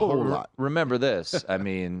 A whole lot. Remember this. I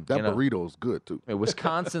mean, that burrito's good too.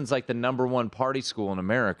 Wisconsin's like the #1 party school in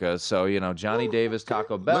America. So Johnny Davis,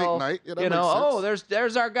 Taco Bell. Late night.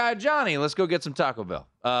 There's our guy Johnny. Let's go get some Taco Bell.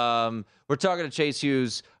 We're talking to Chase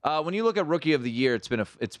Hughes. When you look at Rookie of the Year,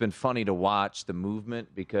 it's been funny to watch the movement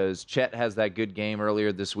because Chet has that good game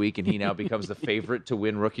earlier this week, and he now becomes the favorite to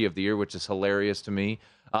win Rookie of the Year, which is hilarious to me.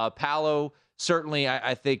 Paolo. Certainly,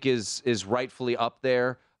 I think is rightfully up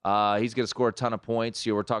there. He's going to score a ton of points.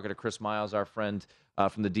 We're talking to Chris Miles, our friend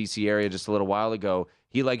from the D.C. area, just a little while ago.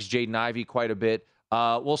 He likes Jaden Ivey quite a bit.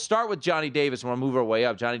 We'll start with Johnny Davis, and we'll move our way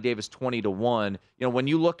up. Johnny Davis, 20-1. When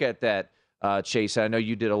you look at that, Chase, I know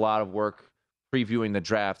you did a lot of work previewing the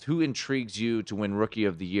draft. Who intrigues you to win Rookie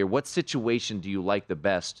of the Year? What situation do you like the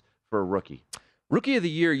best for a rookie? Rookie of the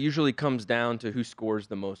Year usually comes down to who scores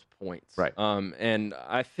the most points. Right. And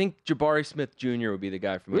I think Jabari Smith Jr. would be the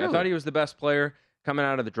guy for me. Really? I thought he was the best player coming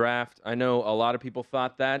out of the draft. I know a lot of people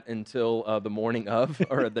thought that until the morning of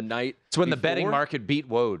or the night It's when before. the betting market beat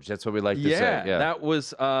Woj. That's what we like to say. Yeah, that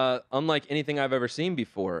was unlike anything I've ever seen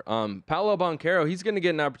before. Paolo Banchero, he's going to get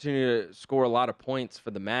an opportunity to score a lot of points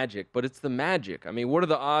for the Magic, but it's the Magic. I mean, what are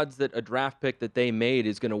the odds that a draft pick that they made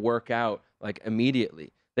is going to work out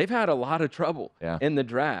immediately? They've had a lot of trouble in the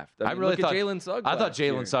draft. I really thought Jalen Suggs. I thought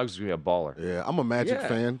Jalen Suggs was going to be a baller. Yeah, I'm a Magic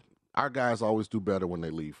fan. Our guys always do better when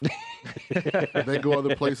they leave. They go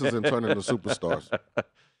other places and turn into superstars.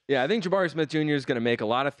 Yeah, I think Jabari Smith Jr. is going to make a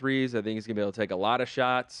lot of threes. I think he's going to be able to take a lot of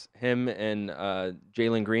shots. Him and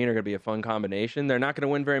Jalen Green are going to be a fun combination. They're not going to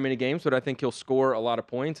win very many games, but I think he'll score a lot of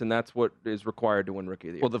points, and that's what is required to win Rookie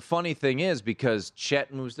of the Year. Well, the funny thing is, because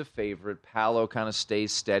Chet moves the favorite, Paolo kind of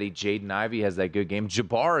stays steady, Jaden Ivey has that good game.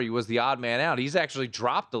 Jabari was the odd man out. He's actually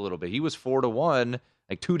dropped a little bit. He was 4-1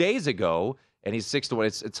 like 2 days ago, and he's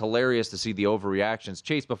 6-1. It's hilarious to see the overreactions.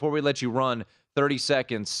 Chase, before we let you run, 30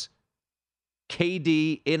 seconds,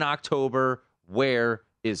 KD in October, where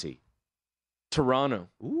is he? Toronto.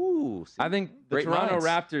 Ooh. Ooh, I think the Toronto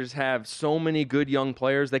Raptors have so many good young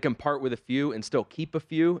players. They can part with a few and still keep a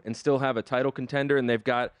few and still have a title contender. And they've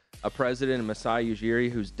got a president, Masai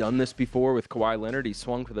Ujiri, who's done this before with Kawhi Leonard. He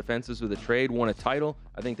swung for the fences with a trade, won a title.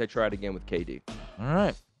 I think they try it again with KD. All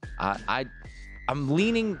right. I'm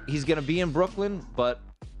leaning he's going to be in Brooklyn, but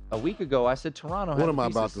a week ago I said Toronto. What am I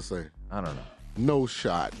about to say? I don't know. No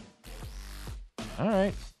shot. All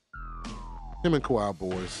right. Him and Kawhi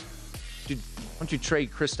boys. Why don't you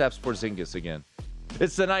trade Kristaps Porzingis again?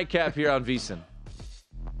 It's the Nightcap here on VSiN.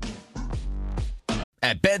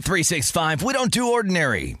 At Bet365, we don't do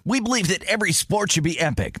ordinary. We believe that every sport should be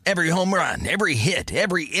epic. Every home run, every hit,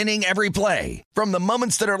 every inning, every play. From the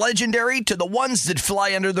moments that are legendary to the ones that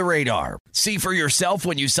fly under the radar. See for yourself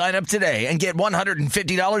when you sign up today and get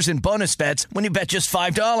 $150 in bonus bets when you bet just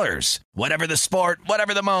 $5. Whatever the sport,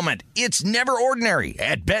 whatever the moment, it's never ordinary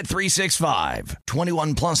at Bet365.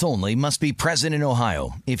 21 plus only. Must be present in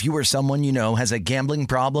Ohio. If you or someone you know has a gambling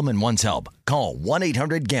problem and wants help, call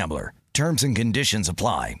 1-800-GAMBLER. Terms and conditions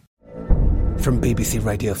apply. From BBC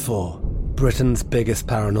Radio 4, Britain's biggest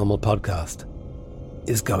paranormal podcast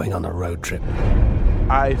is going on a road trip.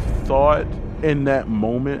 I thought in that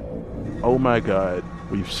moment, oh my God,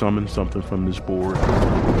 we've summoned something from this board.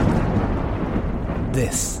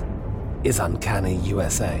 This is Uncanny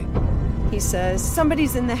USA. He says,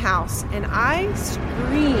 somebody's in the house, and I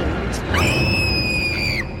screamed.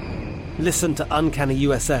 Listen to Uncanny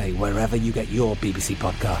USA wherever you get your BBC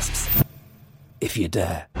podcasts, if you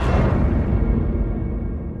dare.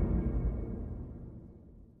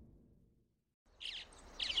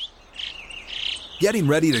 Getting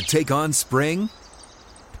ready to take on spring?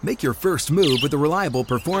 Make your first move with the reliable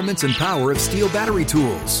performance and power of Steel battery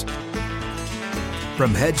tools.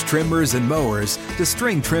 From hedge trimmers and mowers to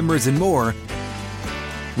string trimmers and more,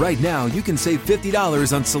 right now you can save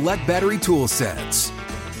 $50 on select battery tool sets.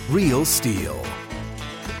 Real Steel.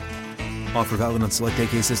 Offer valid on select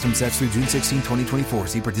AK system sets through June 16, 2024.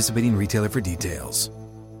 See participating retailer for details.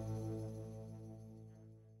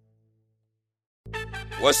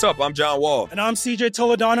 What's up? I'm John Wall. And I'm CJ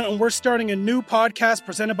Toledano, and we're starting a new podcast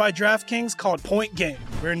presented by DraftKings called Point Game.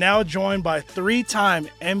 We're now joined by three-time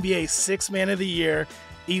NBA Sixth Man of the Year,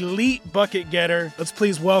 elite bucket getter. Let's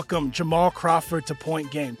please welcome Jamal Crawford to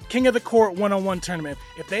Point Game. King of the Court one-on-one tournament.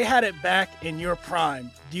 If they had it back in your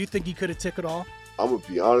prime, do you think you could have took it all? I'm going to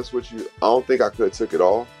be honest with you. I don't think I could have took it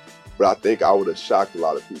all, but I think I would have shocked a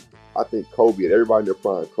lot of people. I think Kobe and everybody in their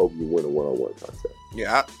prime, Kobe would win a one-on-one contest.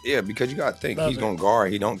 Yeah, because you got to think he's going to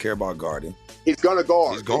guard. He don't care about guarding. He's going to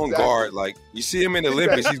guard. He's going to guard. Like, you see him in the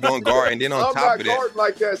Olympics, he's going to guard. And then on top of that. I'm not guarding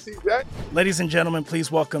like that, CJ. Ladies and gentlemen, please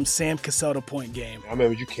welcome Sam Cassell to Point Game. I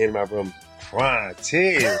remember you came in my room crying,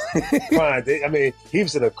 tears. Crying. I mean, he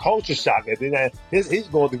was in a culture shock. And then he's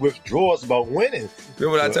going through withdrawals about winning.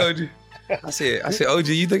 Remember what I told you? I said, OG,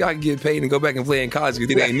 you think I can get paid and go back and play in college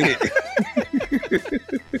because it ain't it?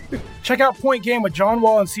 Check out Point Game with John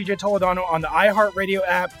Wall and CJ Toledano on the iHeartRadio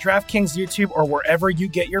app, DraftKings YouTube, or wherever you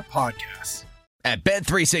get your podcasts. At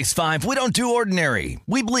Bet365, we don't do ordinary.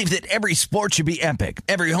 We believe that every sport should be epic.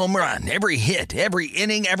 Every home run, every hit, every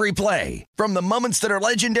inning, every play. From the moments that are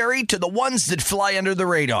legendary to the ones that fly under the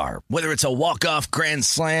radar. Whether it's a walk-off grand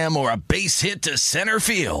slam or a base hit to center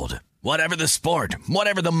field. Whatever the sport,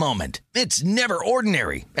 whatever the moment, it's never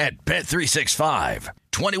ordinary at Bet365.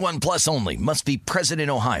 21 plus only. Must be present in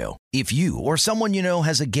Ohio. If you or someone you know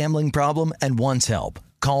has a gambling problem and wants help,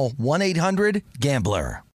 call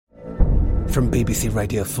 1-800-GAMBLER. From BBC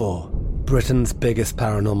Radio 4, Britain's biggest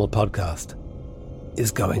paranormal podcast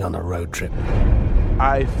is going on a road trip.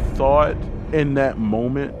 I thought in that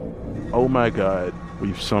moment, oh my God,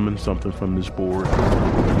 we've summoned something from this board.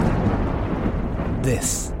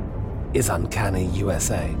 This is Uncanny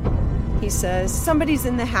USA. He says, somebody's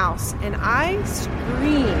in the house, and I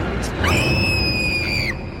screamed.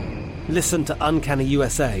 Listen to Uncanny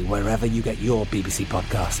USA wherever you get your BBC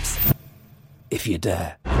podcasts, if you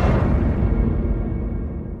dare.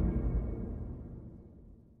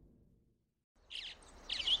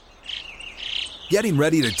 Getting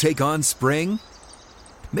ready to take on spring?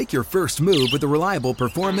 Make your first move with the reliable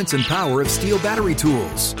performance and power of Steel battery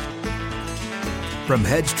tools. From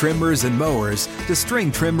hedge trimmers and mowers to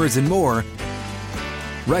string trimmers and more,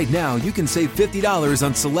 right now you can save $50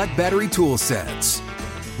 on select battery tool sets.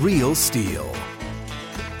 Real Steel.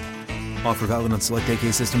 Offer valid on select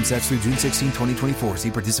AK system sets through June 16, 2024.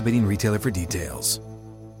 See participating retailer for details.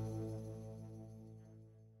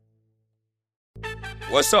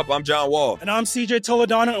 What's up? I'm John Wall. And I'm CJ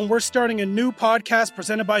Toledano, and we're starting a new podcast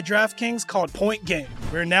presented by DraftKings called Point Game.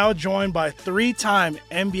 We're now joined by 3-time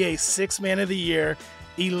NBA Sixth Man of the Year,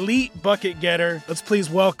 elite bucket getter. Let's please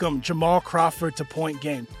welcome Jamal Crawford to Point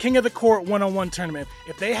Game. King of the Court one-on-one tournament.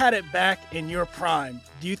 If they had it back in your prime,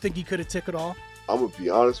 do you think you could have took it all? I'm going to be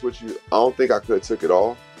honest with you. I don't think I could have took it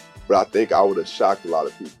all, but I think I would have shocked a lot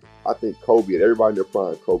of people. I think Kobe and everybody in their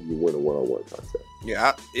prime, Kobe would win a one-on-one contest.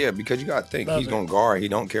 Yeah, because you got to think he's going to guard. He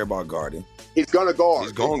don't care about guarding. He's going to guard.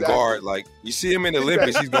 He's going to guard. Like, you see him in the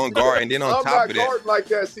Olympics, he's going to guard. And then on top of that. Like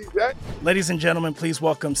that, see that? Ladies and gentlemen, please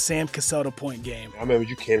welcome Sam Cassell to Point Game. I remember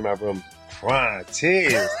you came in my room crying,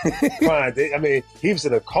 tears. Crying. I mean, he was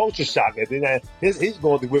in a culture shock. And then he's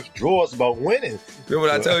going through withdrawals about winning. Remember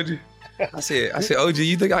what I told you? I said, OG,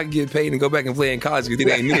 you think I can get paid and go back and play in college? You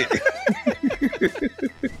think I ain't it?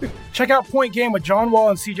 Check out Point Game with John Wall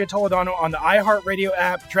and CJ Toledano on the iHeartRadio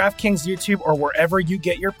app, DraftKings YouTube, or wherever you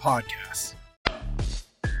get your podcasts.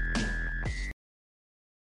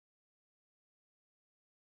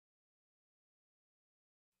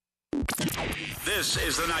 This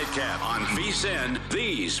is the Nightcap on VSiN,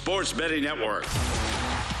 the Sports Betting Network.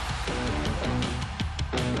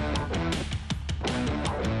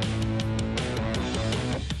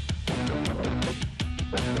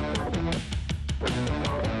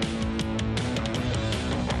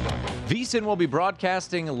 VSiN will be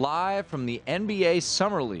broadcasting live from the NBA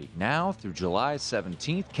Summer League now through July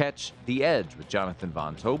 17th. Catch The Edge with Jonathan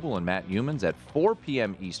Von Tobel and Matt Humans at 4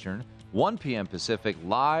 p.m. Eastern, 1 p.m. Pacific,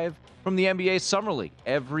 live from the NBA Summer League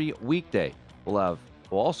every weekday. We'll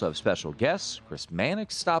also have special guests. Chris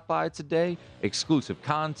Mannix stopped by today. Exclusive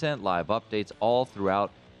content, live updates all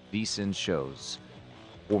throughout VSiN shows.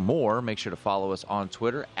 For more, make sure to follow us on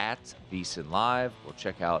Twitter at VSiN Live, or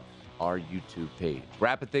check out our YouTube page.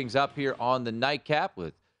 Wrapping things up here on the Nightcap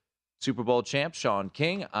with Super Bowl champ Sean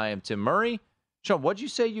King. I am Tim Murray. Sean, what'd you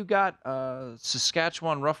say you got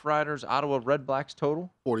Saskatchewan Roughriders, Ottawa Redblacks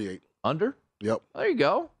total? 48. Under? Yep. There you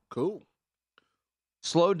go. Cool.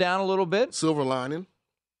 Slowed down a little bit. Silver lining.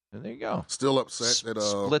 And there you go. Still upset that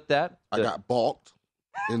split that. I got balked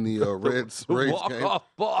in the Reds game. Walk-off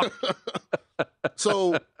balk.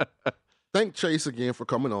 So, thank Chase again for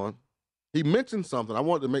coming on. He mentioned something. I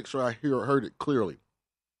wanted to make sure I heard it clearly.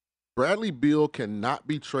 Bradley Beal cannot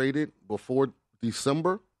be traded before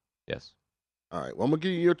December. Yes. All right. Well, I'm gonna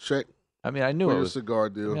give you your check. I mean, I knew for it your was cigar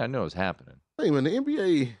deal. I knew it was happening. Hey, man, the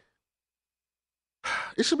NBA.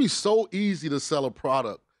 It should be so easy to sell a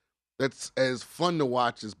product that's as fun to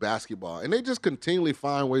watch as basketball, and they just continually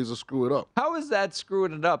find ways to screw it up. How is that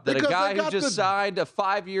screwing it up? That Because a guy they who got just signed a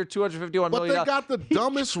 5-year, $251 But million. they got the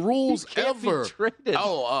dumbest rules ever. Be traded.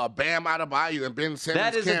 Bam Adebayo and Ben Simmons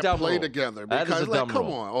That is a can't dumb play rule. together That because, is a dumb come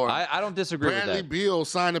rule. on. Or I don't disagree Bradley with that. Beal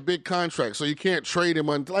signed a big contract, so you can't trade him.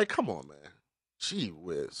 Come on, man. Gee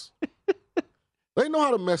whiz. They know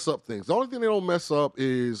how to mess up things. The only thing they don't mess up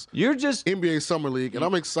is NBA Summer League, and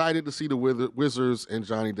I'm excited to see the Wizards and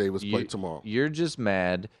Johnny Davis play tomorrow. You're just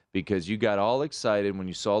mad because you got all excited when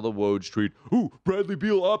you saw the Woj tweet. Ooh, Bradley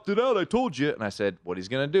Beal opted out. I told you. And I said, what he's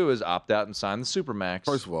going to do is opt out and sign the Supermax.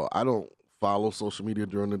 First of all, I don't follow social media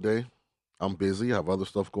during the day. I'm busy. I have other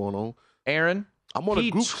stuff going on. Aaron, I'm on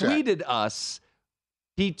a group chat.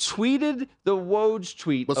 He tweeted the Woj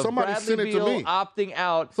tweet But of somebody Bradley sent it to Beal me. opting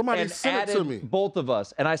out Somebody and sent it added to me. both of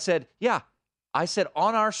us. And I said, I said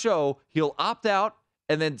on our show, he'll opt out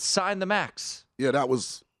and then sign the max. Yeah, that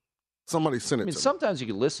was somebody sent it to me. Sometimes you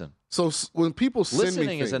can listen. So when people send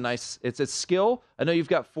listening me things, it's a skill. I know you've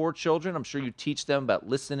got 4 children. I'm sure you teach them about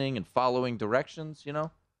listening and following directions, you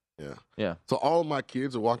know? Yeah. So all of my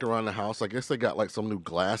kids are walking around the house. I guess they got like some new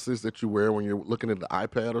glasses that you wear when you're looking at the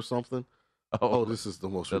iPad or something. Oh, this is the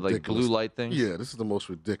most ridiculous. Like blue light thing? Yeah, this is the most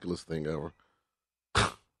ridiculous thing ever.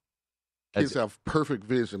 Kids have perfect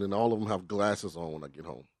vision, and all of them have glasses on when I get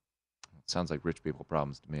home. Sounds like rich people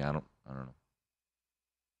problems to me. I don't know.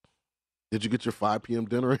 Did you get your 5 p.m.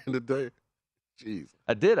 dinner in today? Jeez.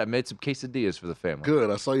 I did. I made some quesadillas for the family.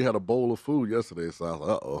 Good. I saw you had a bowl of food yesterday, so I was like,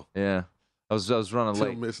 uh-oh. Yeah. I was running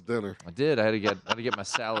late. Missed dinner. I did. I had to get my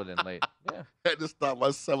salad in late. Yeah. I had to stop by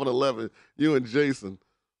 7-Eleven. You and Jason.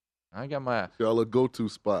 I got my y'all a go-to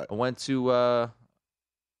spot. I went to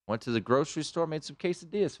the grocery store, made some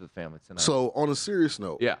quesadillas for the family tonight. So on a serious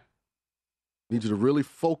note, need you to really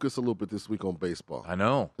focus a little bit this week on baseball. I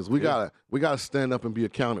know, because we gotta stand up and be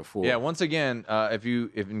accounted for. Yeah. Once again, if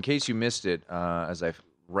in case you missed it, as I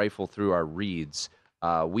rifle through our reads,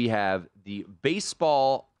 we have the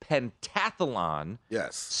baseball pentathlon.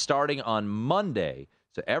 Yes. Starting on Monday.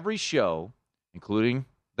 So every show, including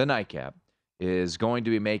the Nightcap, is going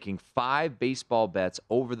to be making 5 baseball bets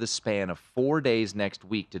over the span of 4 days next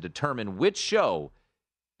week to determine which show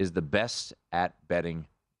is the best at betting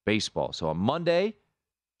baseball. So on Monday,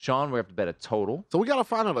 Sean, we have to bet a total. So we got to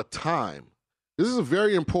find out a time. This is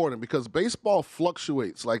very important because baseball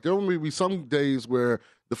fluctuates. Like there will be some days where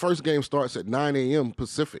the first game starts at 9 a.m.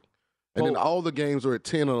 Pacific, and then all the games are at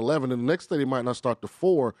 10 and 11, and the next day they might not start to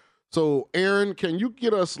 4. So, Aaron, can you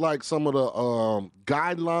get us like some of the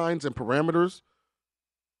guidelines and parameters?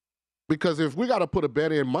 Because if we got to put a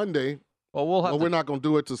bet in Monday, we're not going to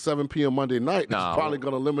do it till 7 p.m. Monday night. No, it's probably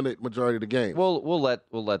going to eliminate majority of the game. We'll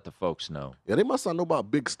let the folks know. Yeah, they must not know about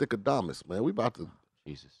Big Stick Adamas, man. We about to.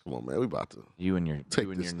 Jesus, come on, man. We about to. You and your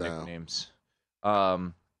nicknames.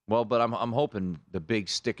 Well, but I'm hoping the Big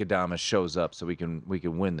Stick Adamas shows up so we can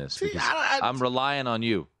win this. See, because I'm relying on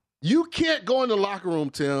you. You can't go in the locker room,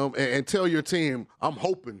 Tim, and tell your team, I'm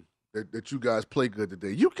hoping that you guys play good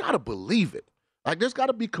today. You got to believe it. Like, there's got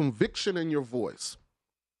to be conviction in your voice.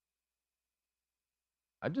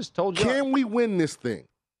 I just told you. Can we win this thing?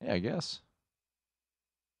 Yeah, I guess.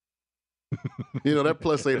 You know, that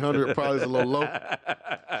plus 800 probably is a little low.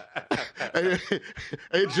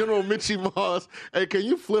 Hey, General Mitchie Moss, hey, can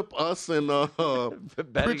you flip us and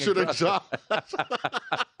Pritchard and Josh?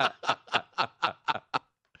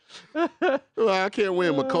 Well, I can't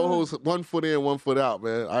win. My co-host 1 foot in, 1 foot out,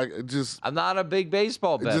 man. I'm not a big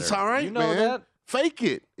baseball bettor. It's all right, you know man. That? Fake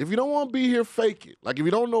it. If you don't want to be here, fake it. Like if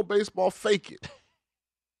you don't know baseball, fake it.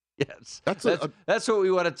 Yes. That's what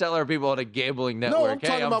we want to tell our people on a gambling network. No, I'm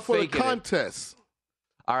talking about for the contest.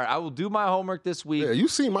 All right, I will do my homework this week. Yeah, you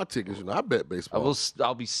see my tickets. You know, I bet baseball.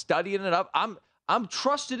 I'll be studying it up. I'm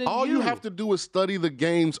trusting in you. All you have to do is study the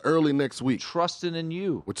games early next week. Trusting in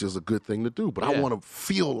you. Which is a good thing to do. But I want to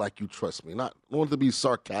feel like you trust me. I want to be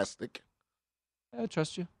sarcastic. I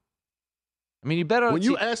trust you. I mean, you bet on when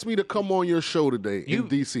you asked me to come on your show today in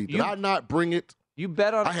D.C., did I not bring it? You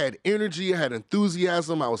bet on. I had energy. I had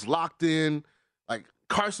enthusiasm. I was locked in. Like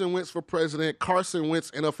Carson Wentz for president. Carson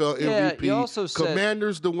Wentz NFL MVP. You also said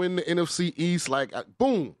Commanders to win the NFC East. Like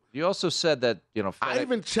boom. You also said that I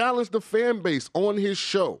even challenged the fan base on his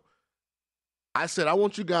show. I said I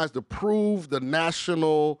want you guys to prove the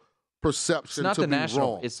national perception it's not to the be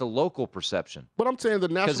national, wrong. It's the local perception. But I'm saying the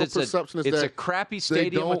national perception is that it's a crappy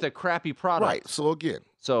stadium with a crappy product. Right. So again.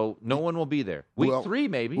 So no one will be there. Week 3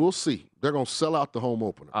 maybe. We'll see. They're going to sell out the home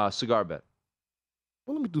opener. Cigar bet.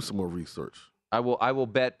 Well, let me do some more research. I will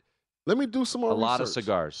bet. Let me do some more research. A lot of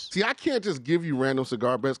cigars. See, I can't just give you random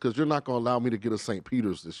cigar bets because you're not going to allow me to get a St.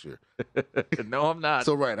 Peter's this year. No, I'm not.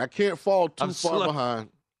 So, right. I can't fall too far behind.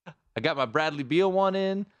 I got my Bradley Beal one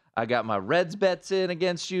in. I got my Reds bets in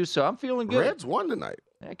against you, so I'm feeling good. Reds won tonight.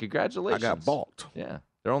 Yeah, congratulations. I got balked. Yeah.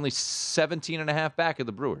 They're only 17.5 back of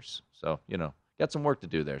the Brewers. So, got some work to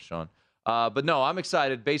do there, Sean. But no, I'm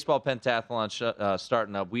excited. Baseball pentathlon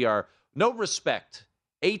starting up. We are no respect.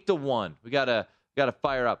 8-1. We gotta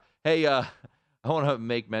fire up. Hey, I want to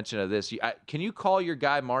make mention of this. Can you call your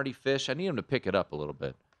guy Marty Fish? I need him to pick it up a little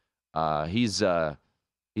bit. He's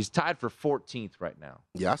tied for 14th right now.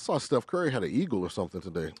 Yeah, I saw Steph Curry had an eagle or something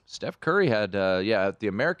today. Steph Curry had at the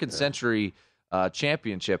American Century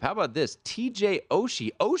Championship. How about this? TJ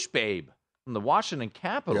Oshie, Babe from the Washington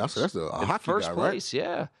Capitals. Yeah, that's a hockey first guy, place. Right?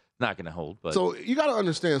 Yeah. Not going to hold. But so you got to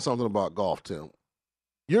understand something about golf, Tim.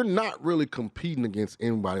 You're not really competing against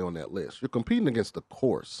anybody on that list. You're competing against the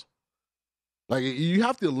course. Like, you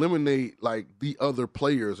have to eliminate, like, the other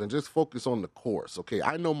players and just focus on the course, okay?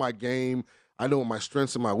 I know my game. I know what my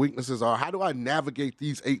strengths and my weaknesses are. How do I navigate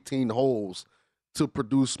these 18 holes to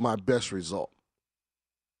produce my best result?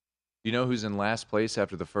 You know who's in last place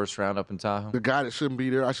after the first round up in Tahoe? The guy that shouldn't be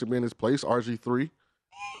there, I should be in his place, RG3.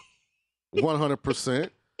 100%.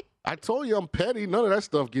 I told you I'm petty. None of that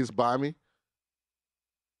stuff gets by me.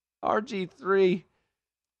 RG3.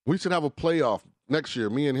 We should have a playoff next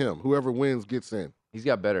year, me and him. Whoever wins gets in. He's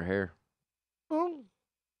got better hair. Well,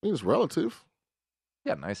 it's relative.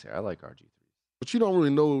 Yeah, nice hair. I like RG3. But you don't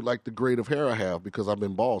really know, like, the grade of hair I have because I've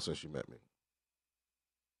been bald since you met me.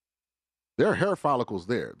 There are hair follicles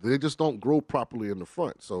there. They just don't grow properly in the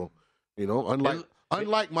front. So,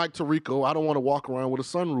 unlike Mike Tirico, I don't want to walk around with a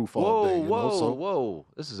sunroof all day. Whoa.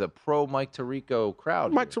 This is a pro Mike Tirico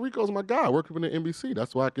crowd. Mike Tirico's my guy. I work with him in the NBC.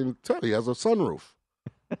 That's why I can tell he has a sunroof.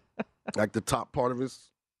 Like the top part of his,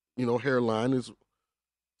 hairline is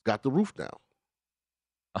got the roof down.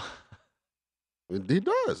 He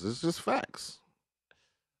does. It's just facts.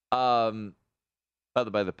 By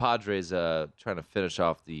the way, the Padres trying to finish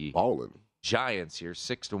off the Ballin' Giants here.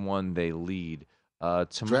 6-1 they lead.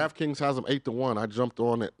 DraftKings has them 8-1. I jumped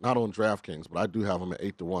on it, not on DraftKings, but I do have them at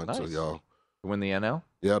 8-1. Nice. So y'all to win the NL?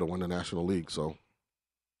 Yeah, to win the National League. So you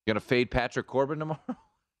gonna fade Patrick Corbin tomorrow?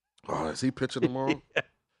 Oh, is he pitching tomorrow? Yeah.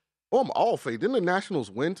 Oh, I'm all fade. Didn't the Nationals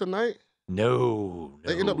win tonight? No.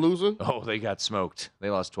 They end up losing? Oh, they got smoked. They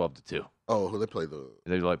lost 12-2. Oh, they played the...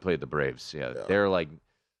 They played the Braves. Yeah. They're like,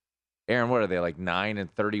 Aaron, what are they, like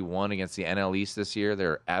 9-31 against the NL East this year?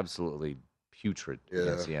 They're absolutely putrid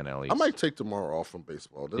against the NL East. I might take tomorrow off from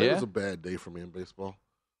baseball. Today was a bad day for me in baseball.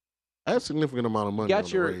 I had a significant amount of money on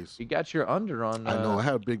the Rays. You got your under on... I know. I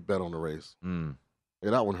had a big bet on the Rays. Yeah,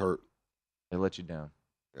 that one hurt. They let you down.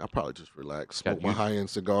 I'll probably just relax, smoke my high-end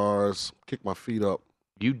cigars, kick my feet up.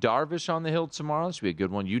 Yu Darvish on the hill tomorrow. This should be a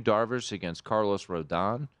good one. Yu Darvish against Carlos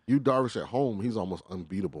Rodon. Yu Darvish at home, he's almost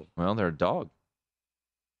unbeatable. Well, they're a dog.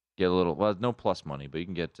 Get a little, well, no plus money, but you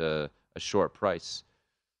can get a short price.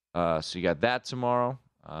 So you got that tomorrow.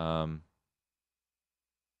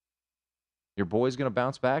 Your boy's going to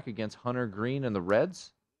bounce back against Hunter Green and the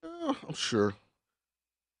Reds? I'm sure.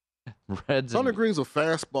 Reds. Hunter Green's a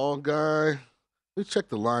fastball guy. Let's check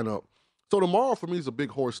the lineup. So tomorrow for me is a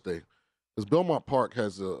big horse day. Because Belmont Park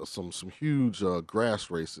has some huge grass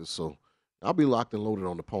races, so I'll be locked and loaded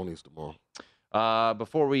on the ponies tomorrow.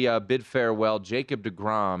 Before we bid farewell, Jacob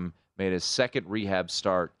deGrom made his second rehab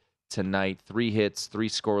start tonight. 3 hits, 3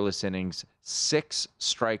 scoreless innings, 6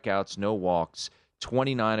 strikeouts, no walks.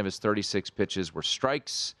 29 of his 36 pitches were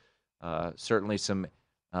strikes. Certainly some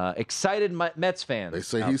excited Mets fans. They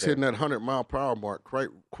say he's hitting that 100-mile-per-hour mark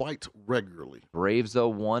quite regularly. Braves, though,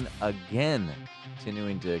 won again,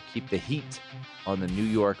 continuing to keep the heat on the New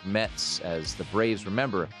York Mets as the Braves,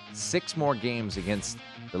 remember, 6 more games against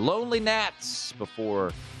the lonely Nats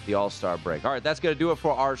before the All-Star break. All right, that's going to do it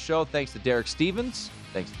for our show. Thanks to Derek Stevens.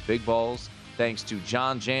 Thanks to Big Balls. Thanks to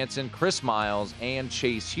John Jansen, Chris Miles, and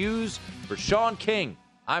Chase Hughes. For Sean King,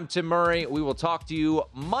 I'm Tim Murray. We will talk to you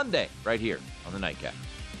Monday right here on the Nightcap.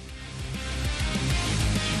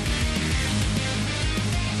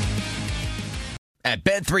 At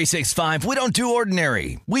Bet365, we don't do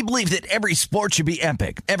ordinary. We believe that every sport should be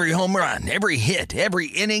epic. Every home run, every hit, every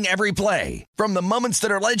inning, every play. From the moments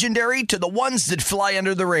that are legendary to the ones that fly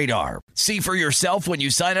under the radar. See for yourself when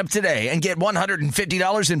you sign up today and get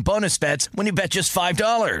 $150 in bonus bets when you bet just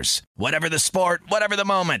 $5. Whatever the sport, whatever the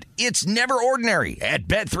moment, it's never ordinary at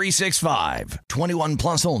Bet365. 21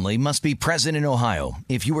 plus only. Must be present in Ohio.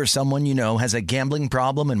 If you or someone you know has a gambling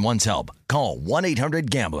problem and wants help, call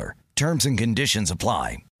 1-800-GAMBLER. Terms and conditions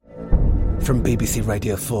apply. From BBC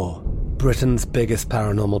Radio 4, Britain's biggest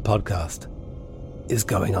paranormal podcast is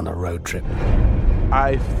going on a road trip.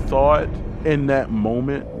 I thought in that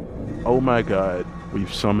moment, oh my God,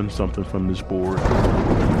 we've summoned something from this board.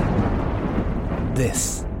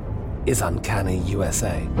 This is Uncanny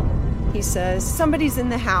USA. He says, somebody's in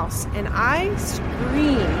the house, and I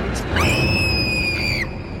screamed.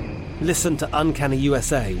 Listen to Uncanny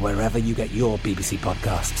USA wherever you get your BBC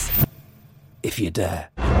podcasts, if you dare.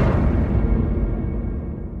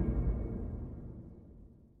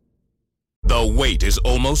 The wait is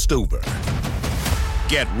almost over.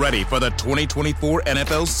 Get ready for the 2024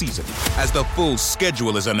 NFL season as the full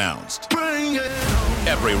schedule is announced.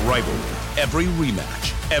 Every rivalry, every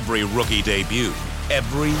rematch, every rookie debut,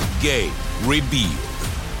 every game revealed.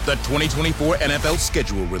 The 2024 NFL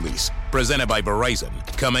schedule release, presented by Verizon,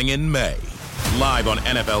 coming in May. Live on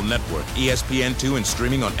NFL Network, ESPN2, and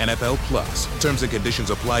streaming on NFL Plus. Terms and conditions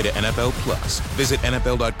apply to NFL Plus. Visit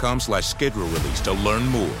NFL.com/schedule release to learn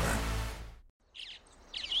more.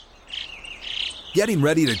 Getting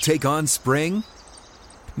ready to take on spring?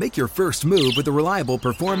 Make your first move with the reliable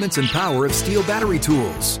performance and power of Steel battery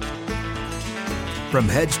tools. From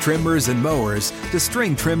hedge trimmers and mowers to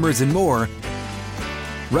string trimmers and more,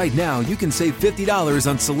 right now you can save $50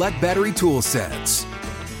 on select battery tool sets.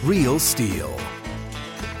 Real Steel.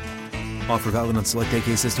 Offer valid on select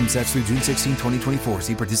AK system sets through June 16, 2024.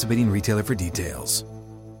 See participating retailer for details.